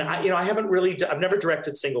 And I've never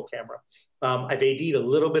directed single camera. I've AD'd a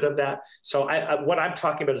little bit of that. So what I'm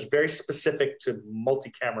talking about is very specific to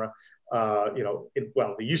multi-camera.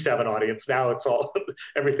 They used to have an audience. Now it's all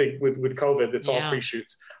everything with COVID. It's all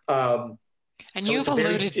pre-shoots. And so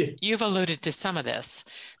you've alluded to some of this.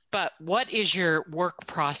 But what is your work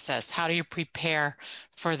process? How do you prepare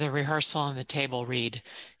for the rehearsal and the table read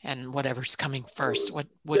and whatever's coming first?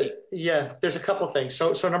 There's a couple of things.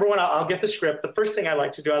 So number one, I'll get the script. The first thing I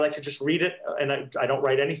like to do, I like to just read it, and I don't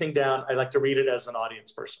write anything down. I like to read it as an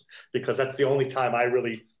audience person, because that's the only time I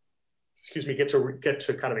really, get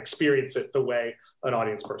to kind of experience it the way an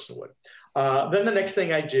audience person would. Then the next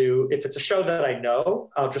thing I do, if it's a show that I know,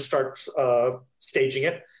 I'll just start staging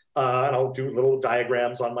it. And I'll do little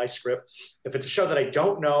diagrams on my script. If it's a show that I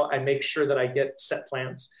don't know, I make sure that I get set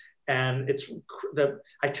plans. And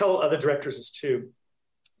I tell other directors this too,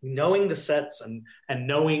 knowing the sets and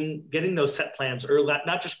getting those set plans early,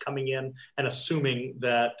 not just coming in and assuming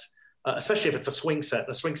that, especially if it's a swing set. And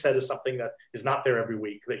a swing set is something that is not there every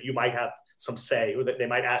week, that you might have some say, or that they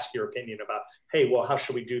might ask your opinion about, hey, well, how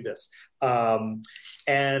should we do this?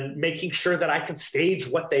 And making sure that I can stage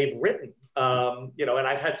what they've written. And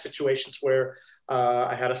I've had situations where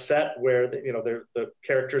I had a set where the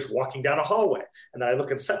character's walking down a hallway, and then I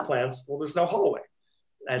look at set plans. Well, there's no hallway,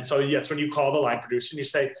 and so that's when you call the line producer and you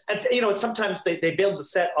say, and sometimes they build the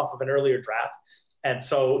set off of an earlier draft, and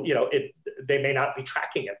so they may not be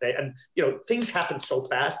tracking it. Things happen so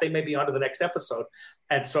fast, they may be on to the next episode,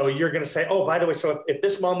 and so you're going to say, oh, by the way, so if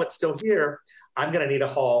this moment's still here, I'm going to need a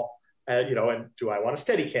hall. And do I want a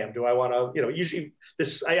Steadicam? Do I want to, usually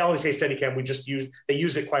I always say Steadicam, they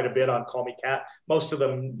use it quite a bit on Call Me Kat. Most of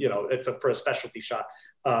them, it's for a specialty shot.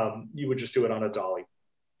 You would just do it on a dolly.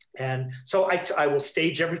 And so I will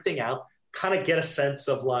stage everything out, kind of get a sense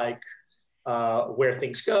of where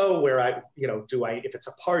things go, if it's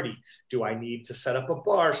a party, do I need to set up a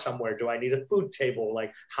bar somewhere? Do I need a food table?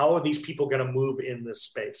 How are these people going to move in this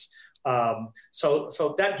space?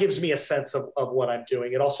 So that gives me a sense of what I'm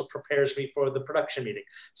doing. It also prepares me for the production meeting,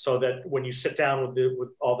 so that when you sit down with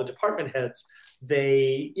all the department heads,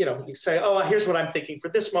 they, you say, oh, here's what I'm thinking for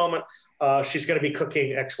this moment. She's going to be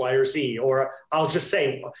cooking X, Y, or Z. Or I'll just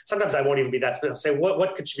say, sometimes I won't even be that specific. I'll say,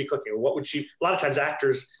 what could she be cooking? Or what would she, a lot of times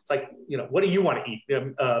actors, it's like, what do you want to eat?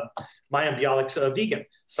 Maya Bialik's vegan.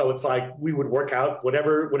 So it's like, we would work out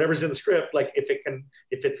whatever's in the script.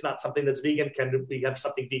 If it's not something that's vegan, can we have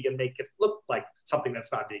something vegan, make it look like something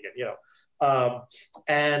that's not vegan,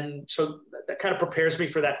 and so that kind of prepares me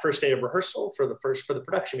for that first day of rehearsal for the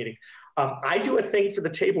production meeting. I do a thing for the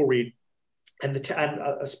table read, and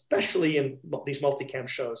especially in these multicam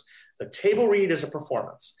shows, the table read is a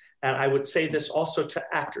performance. And I would say this also to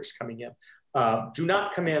actors coming in. Do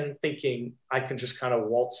not come in thinking I can just kind of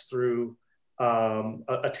waltz through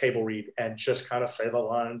a table read and just kind of say the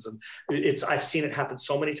lines. And I've seen it happen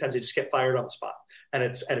so many times. They just get fired on the spot. And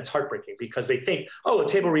it's heartbreaking, because they think, oh, a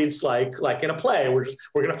table read's like in a play, we're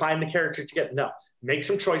going to find the character to get. No, make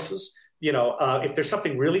some choices. If there's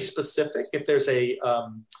something really specific, if there's a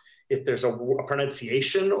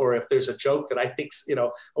pronunciation, or if there's a joke that I think,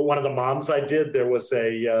 one of the moms I did, there was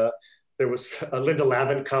Linda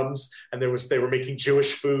Lavin comes, and they were making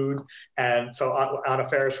Jewish food. And so Anna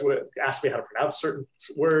Faris asked me how to pronounce certain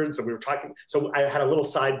words, and we were talking. So I had a little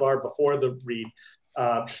sidebar before the read,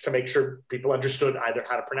 just to make sure people understood either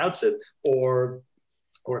how to pronounce it or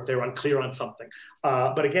if they were unclear on something.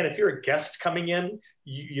 But again, if you're a guest coming in,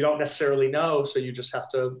 you don't necessarily know. So you just have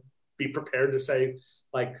to be prepared to say,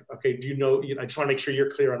 okay, I just want to make sure you're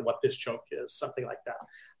clear on what this joke is, something like that.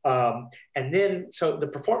 And then, so the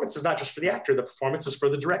performance is not just for the actor, the performance is for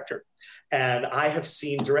the director. And I have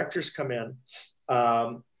seen directors come in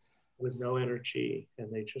with no energy,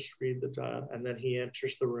 and they just read the dialogue, and then he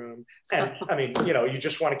enters the room. And I mean, you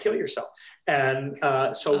just want to kill yourself. And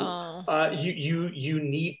you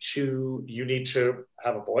need to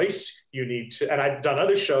have a voice. You need to, and I've done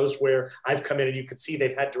other shows where I've come in and you could see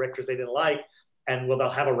they've had directors they didn't like, and they'll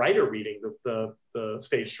have a writer reading the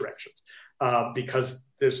stage directions. Because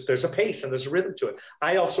there's a pace and there's a rhythm to it.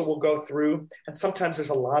 I also will go through, and sometimes there's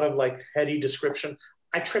a lot of heady description.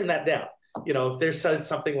 I trim that down. If there's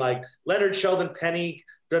something like Leonard, Sheldon, Penny,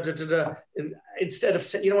 and instead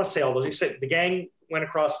of you don't want to say all those, you say the gang went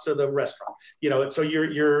across to the restaurant. And so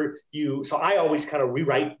so I always kind of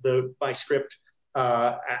rewrite my script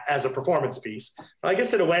as a performance piece. So I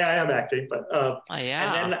guess in a way I am acting, but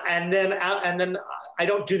and then I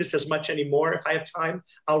don't do this as much anymore. If I have time,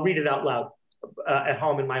 I'll read it out loud. at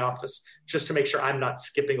home in my office just to make sure I'm not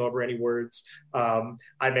skipping over any words.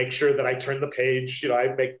 I make sure that I turn the page.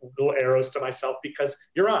 I make little arrows to myself because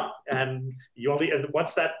you're on, and you only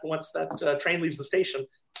once that train leaves the station,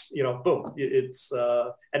 boom, it's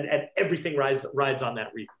and everything rides on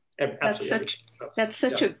that read. That's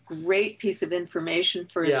such a great piece of information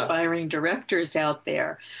for aspiring directors out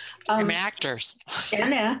there. And actors.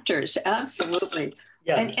 And actors, absolutely.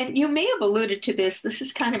 Yes. And you may have alluded to this. This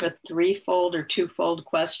is kind of a threefold or twofold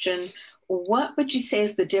question. What would you say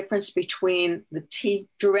is the difference between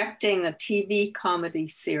directing a TV comedy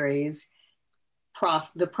series,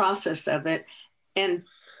 the process of it, and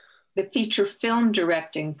the feature film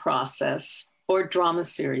directing process or drama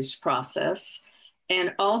series process?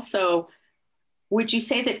 And also, would you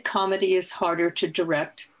say that comedy is harder to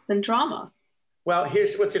direct than drama? Well,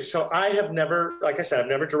 here's what's it. So I have never, like I said, I've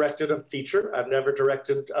never directed a feature. I've never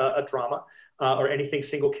directed a drama or anything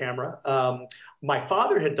single camera. My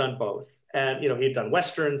father had done both. And, he had done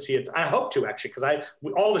Westerns. I hope to, actually, because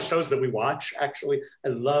all the shows that we watch, actually, I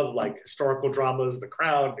love like historical dramas, The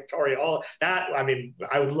Crown, Victoria, all that. I mean,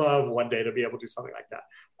 I would love one day to be able to do something like that.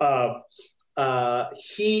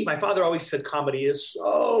 My father always said comedy is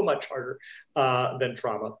so much harder than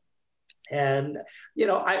drama. And,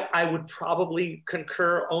 I would probably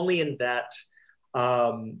concur only in that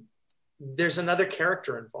there's another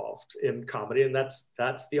character involved in comedy, and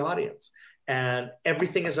that's the audience. And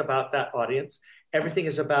everything is about that audience. Everything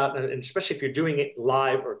is about, and especially if you're doing it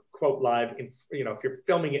live or quote live, if you're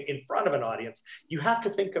filming it in front of an audience, you have to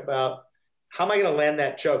think about, how am I going to land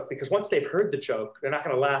that joke? Because once they've heard the joke, they're not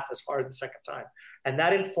going to laugh as hard the second time. And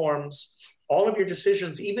that informs all of your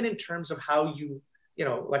decisions, even in terms of how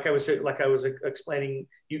like I was explaining,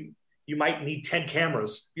 you might need 10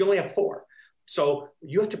 cameras. You only have 4. So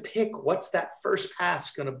you have to pick what's that first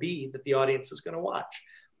pass going to be that the audience is going to watch.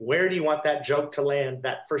 Where do you want that joke to land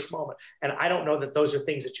that first moment? And I don't know that those are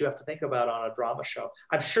things that you have to think about on a drama show.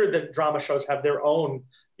 I'm sure that drama shows have their own,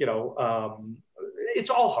 it's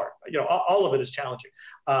all hard. All of it is challenging.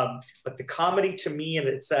 But the comedy to me, and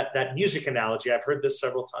it's that music analogy, I've heard this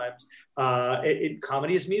several times,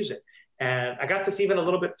 comedy is music. And I got this even a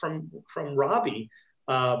little bit from Robbie,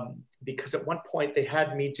 because at one point they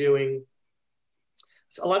had me doing,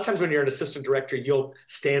 so a lot of times when you're an assistant director, you'll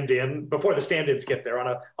stand in before the stand-ins get there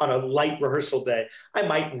on a light rehearsal day. I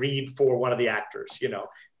might read for one of the actors,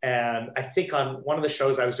 And I think on one of the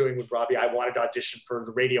shows I was doing with Robbie, I wanted to audition for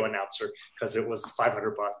the radio announcer because it was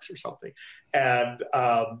 $500 or something. And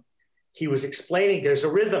he was explaining there's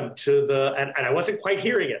a rhythm to and I wasn't quite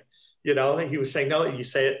hearing it. He was saying, no, you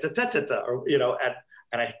say it da-da-da-da, or,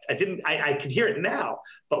 and I didn't, I can hear it now,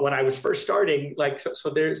 but when I was first starting,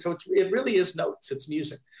 it really is notes, it's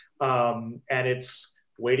music. And it's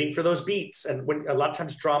waiting for those beats. And when a lot of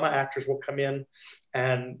times drama actors will come in,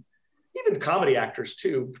 and even comedy actors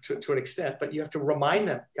too, to an extent, but you have to remind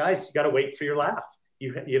them, guys, you got to wait for your laugh.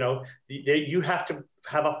 You have to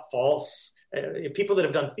have a false, people that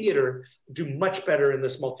have done theater do much better in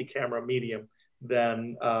this multi-camera medium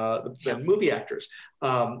than movie actors.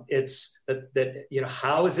 It's that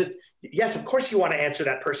how is it? Yes, of course you want to answer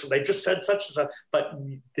that person. They just said such and such, but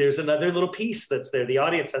there's another little piece that's there. The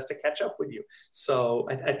audience has to catch up with you. So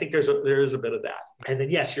I think there is a bit of that. And then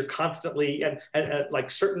yes, you're constantly and like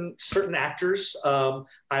certain actors,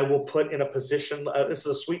 I will put in a position. This is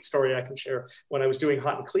a sweet story I can share. When I was doing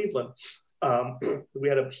Hot in Cleveland, we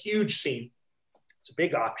had a huge scene. It's a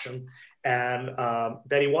big auction, and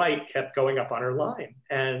Betty White kept going up on her line,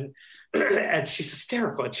 and she's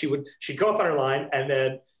hysterical. And she'd go up on her line, and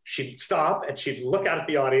then she'd stop, and she'd look out at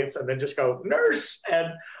the audience, and then just go, "Nurse!"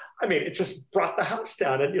 And I mean, it just brought the house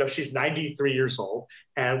down. And she's 93 years old,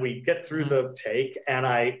 and we get through the take, and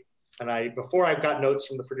I before I got notes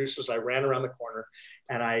from the producers, I ran around the corner,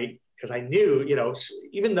 and because I knew,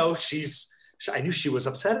 even though I knew she was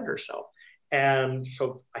upset at herself. And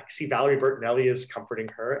so I see Valerie Bertinelli is comforting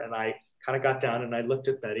her, and I kind of got down and I looked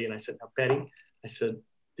at Betty and I said, "Now, Betty," I said,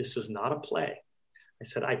 "this is not a play." I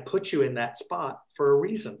said, "I put you in that spot for a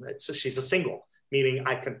reason." So she's a single, meaning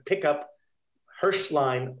I can pick up her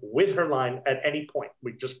line with her line at any point.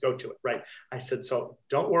 We just go to it, right? I said, "So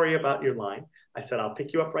don't worry about your line." I said, "I'll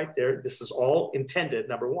pick you up right there. This is all intended,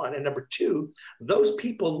 number one. And number two, those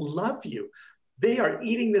people love you. They are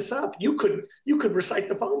eating this up. You could recite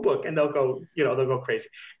the phone book and they'll go crazy."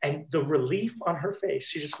 And the relief on her face,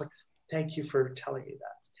 she just like, "Thank you for telling me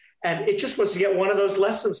that." And it just was to get one of those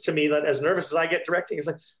lessons to me that as nervous as I get directing, it's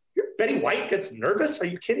like, Betty White gets nervous? Are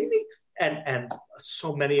you kidding me? And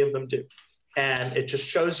so many of them do. And it just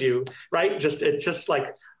shows you, right? It's just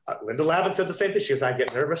like Linda Lavin said the same thing. She goes, "I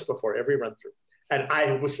get nervous before every run through." And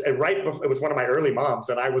I was right before, it was one of my early moms,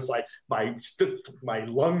 and I was like, my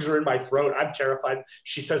lungs are in my throat. I'm terrified.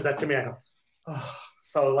 She says that to me. I go, oh.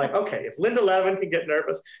 So like, okay, if Linda Lavin can get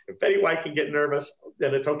nervous, if Betty White can get nervous,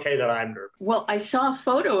 then it's okay that I'm nervous. Well, I saw a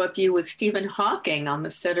photo of you with Stephen Hawking on the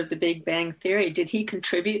set of The Big Bang Theory. Did he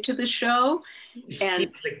contribute to the show?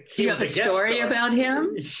 And do you have a story about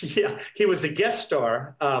him? Yeah, he was a guest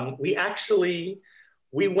star.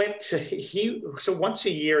 We went to, so once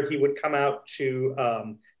a year he would come out to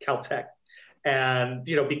Caltech. And,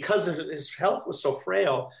 because of his health was so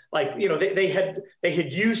frail, like, they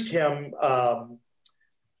had used him,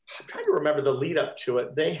 I'm trying to remember the lead up to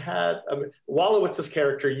it. They had, Wolowitz's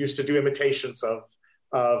character used to do imitations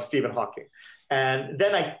of Stephen Hawking. And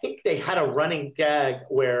then I think they had a running gag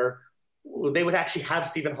where they would actually have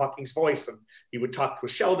Stephen Hawking's voice, and he would talk to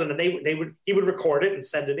Sheldon, and he would record it and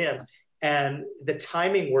send it in. And the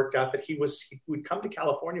timing worked out that he would come to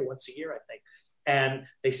California once a year, I think. And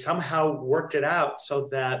they somehow worked it out so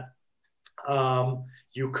that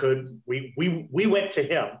we went to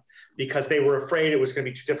him because they were afraid it was going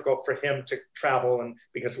to be too difficult for him to travel, and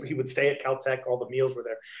because he would stay at Caltech, all the meals were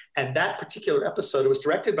there. And that particular episode, it was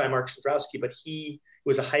directed by Mark Sadrowski, but it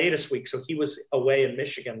was a hiatus week, so he was away in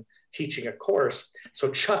Michigan teaching a course. So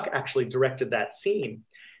Chuck actually directed that scene.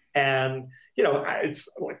 And, it's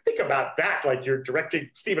like, think about that, like you're directing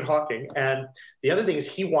Stephen Hawking. And the other thing is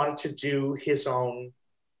he wanted to do his own,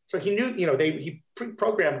 so he knew, he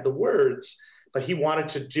pre-programmed the words, but he wanted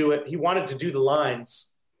to do it. He wanted to do the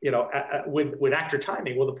lines, with actor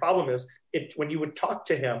timing. Well, the problem is when you would talk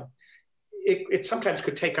to him, it sometimes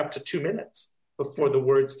could take up to 2 minutes before the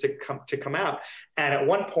words to come out. And at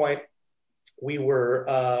one point we were,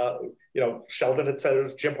 Sheldon had said, it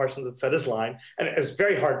was Jim Parsons had said his line. And it was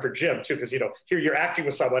very hard for Jim too, because, here you're acting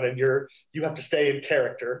with someone and you have to stay in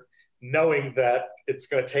character, knowing that it's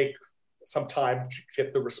going to take some time to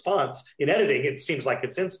get the response. In editing, it seems like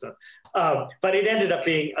it's instant. But it ended up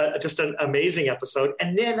being just an amazing episode.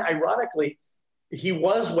 And then ironically, he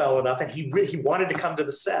was well enough and he wanted to come to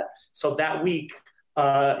the set. So that week,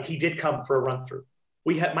 he did come for a run through.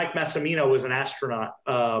 We had Mike Massimino was an astronaut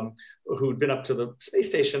who'd been up to the space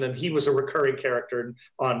station, and he was a recurring character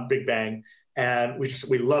on Big Bang. And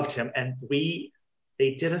we loved him. And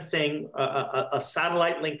they did a thing, a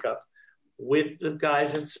satellite link up with the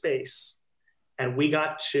guys in space. And we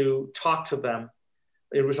got to talk to them.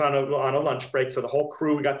 It was on a lunch break. So the whole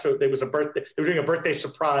crew, there was a birthday, they were doing a birthday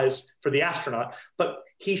surprise for the astronaut.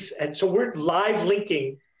 And so we're live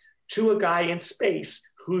linking to a guy in space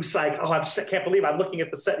who's like, oh, I can't believe I'm looking at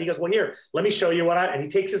the set. And he goes, well, here, let me show you and he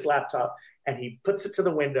takes his laptop and he puts it to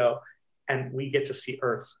the window and we get to see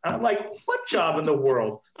Earth. And I'm like, what job in the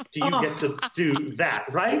world do you get to do that,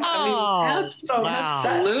 right?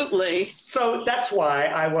 Absolutely. So that's why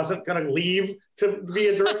I wasn't going to leave to be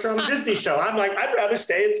a director on a Disney show. I'm like, I'd rather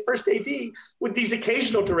stay as first AD with these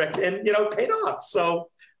occasional direct, and paid off. So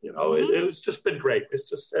it's just been great. It's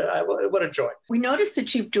just what a joy. We noticed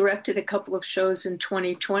that you've directed a couple of shows in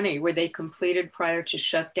 2020. Were they completed prior to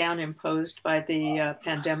shutdown imposed by the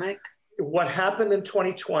pandemic? What happened in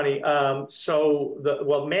 2020? Man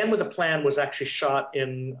with a Plan was actually shot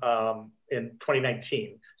in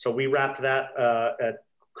 2019. So we wrapped that at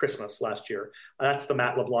Christmas last year. That's the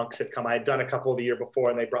Matt LeBlanc sitcom. I had done a couple the year before,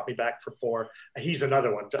 and they brought me back for 4. He's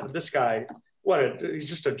another one. This guy, he's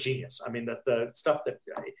just a genius. I mean, the stuff that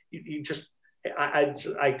I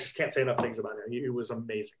just can't say enough things about him. It was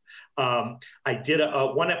amazing. I did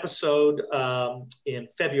one episode in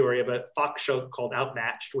February of a Fox show called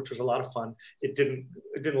Outmatched, which was a lot of fun. It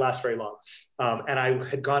didn't last very long. And I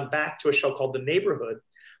had gone back to a show called The Neighborhood,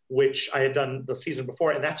 which I had done the season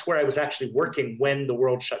before. And that's where I was actually working when the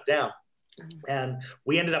world shut down. And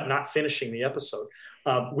we ended up not finishing the episode.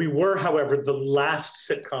 We were, however, the last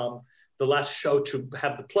sitcom, the last show to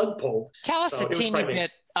have the plug pulled. Tell us a teeny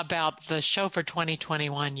bit about the show for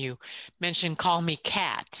 2021. You mentioned Call Me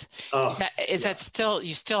Kat. Is that still,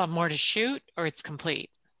 you still have more to shoot, or it's complete?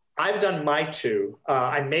 I've done my 2.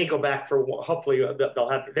 I may go back for, hopefully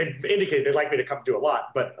they indicated they'd like me to come do a lot,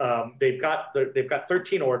 but they've got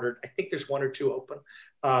 13 ordered. I think there's 1 or 2 open.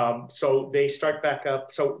 So they start back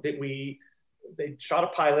up. So they shot a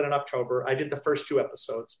pilot in October. I did the first 2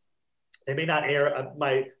 episodes. They may not air.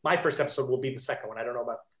 My first episode will be the second one. I don't know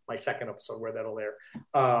about my second episode where that'll air.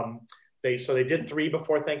 They did 3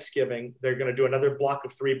 before Thanksgiving. They're going to do another block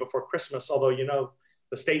of 3 before Christmas. Although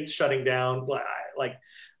the state's shutting down.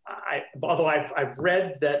 Although I've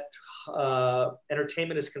read that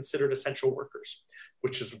entertainment is considered essential workers,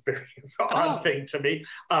 which is a very odd thing to me.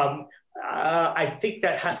 I think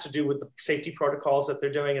that has to do with the safety protocols that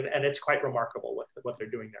they're doing, and it's quite remarkable what they're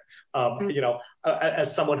doing there.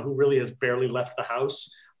 As someone who really has barely left the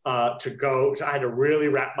house, I had to really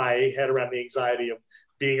wrap my head around the anxiety of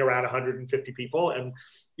being around 150 people, and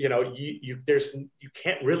you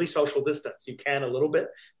can't really social distance. You can a little bit.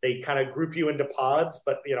 They kind of group you into pods,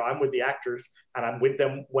 but I'm with the actors and I'm with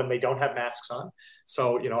them when they don't have masks on.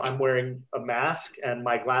 So I'm wearing a mask and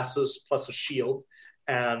my glasses plus a shield,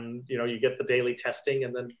 and you get the daily testing,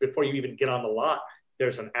 and then before you even get on the lot,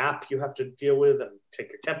 there's an app you have to deal with and take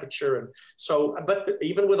your temperature. And so, but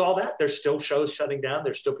even with all that, there's still shows shutting down.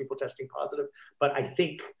 There's still people testing positive. But I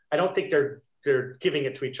don't think they're giving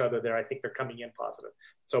it to each other there. I think they're coming in positive.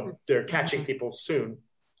 So they're catching people soon.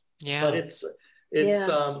 Yeah. But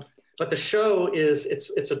but the show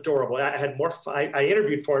it's adorable. I had more fun. I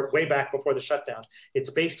interviewed for it way back before the shutdown. It's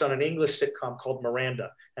based on an English sitcom called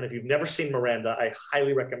Miranda. And if you've never seen Miranda, I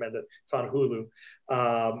highly recommend it. It's on Hulu.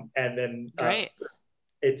 And then Great.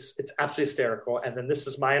 It's absolutely hysterical. And then this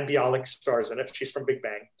is Mayim Bialik stars in it. She's from Big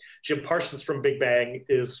Bang. Jim Parsons from Big Bang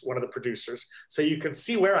is one of the producers. So you can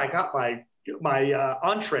see where I got my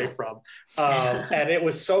entree from. And it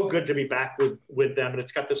was so good to be back with them. And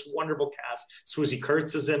it's got this wonderful cast. Susie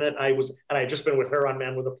Kurtz is in it. I had just been with her on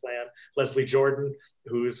Man with a Plan. Leslie Jordan,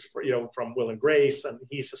 who's from Will and Grace, and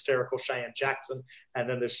he's hysterical. Cheyenne Jackson. And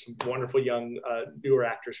then there's some wonderful young newer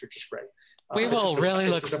actors who are just great. We will really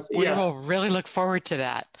look forward to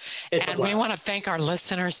that. And we want to thank our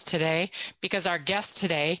listeners today, because our guest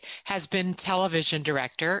today has been television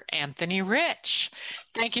director Anthony Rich.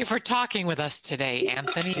 Thank you for talking with us today,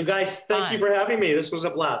 Anthony. You guys, thank you for having me. This was a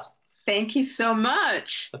blast. Thank you so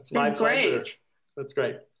much. That's my pleasure. That's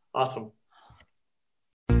great. Awesome.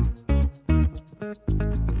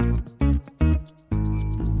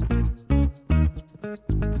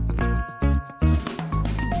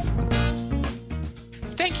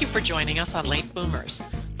 Thank you for joining us on Late Boomers,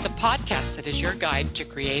 the podcast that is your guide to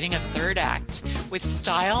creating a third act with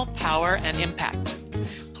style, power, and impact.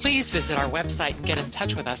 Please visit our website and get in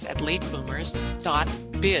touch with us at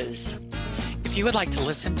lateboomers.biz. If you would like to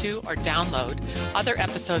listen to or download other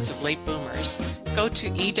episodes of Late Boomers, go to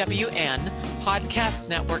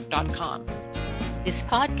ewnpodcastnetwork.com. This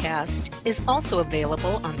podcast is also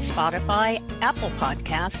available on Spotify, Apple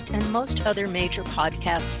Podcast, and most other major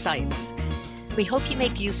podcast sites. We hope you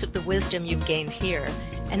make use of the wisdom you've gained here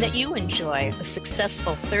and that you enjoy a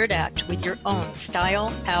successful third act with your own style,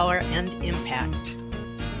 power, and impact.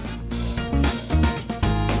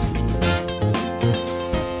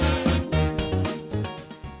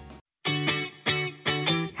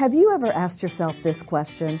 Have you ever asked yourself this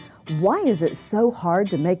question? Why is it so hard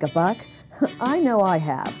to make a buck? I know I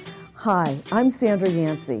have. Hi, I'm Sandra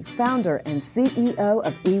Yancey, founder and CEO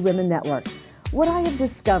of eWomen Network. What I have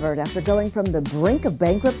discovered after going from the brink of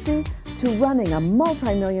bankruptcy to running a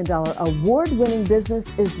multi-million-dollar award-winning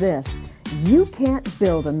business is this: you can't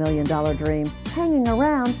build $1 million dream hanging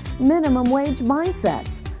around minimum wage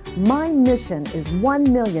mindsets. My mission is 1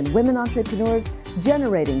 million women entrepreneurs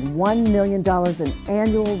generating $1 million in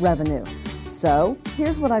annual revenue. So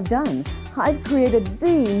here's what I've done. I've created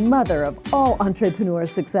the mother of all entrepreneur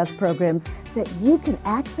success programs that you can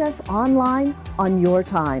access online on your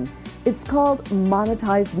time. It's called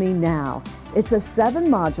Monetize Me Now. It's a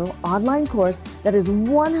 7-module online course that is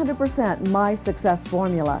 100% my success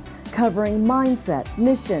formula, covering mindset,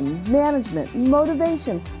 mission, management,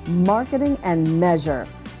 motivation, marketing, and measure.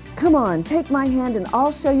 Come on, take my hand and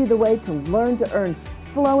I'll show you the way to learn to earn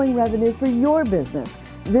flowing revenue for your business.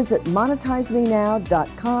 Visit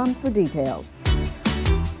monetizemenow.com for details.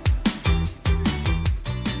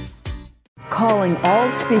 Calling all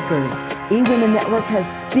speakers, eWomen Network has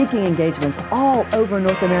speaking engagements all over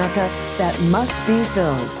North America that must be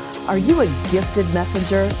filled. Are you a gifted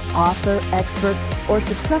messenger, author, expert, or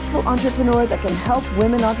successful entrepreneur that can help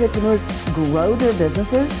women entrepreneurs grow their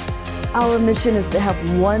businesses? Our mission is to help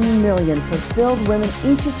 1 million fulfilled women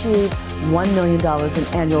each achieve $1 million in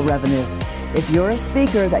annual revenue. If you're a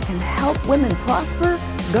speaker that can help women prosper,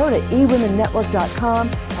 go to eWomenNetwork.com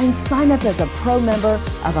and sign up as a pro member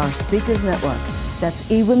of our Speakers Network.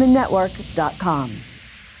 That's eWomenNetwork.com.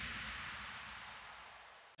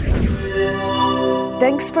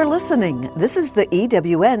 Thanks for listening. This is the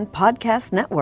EWN Podcast Network.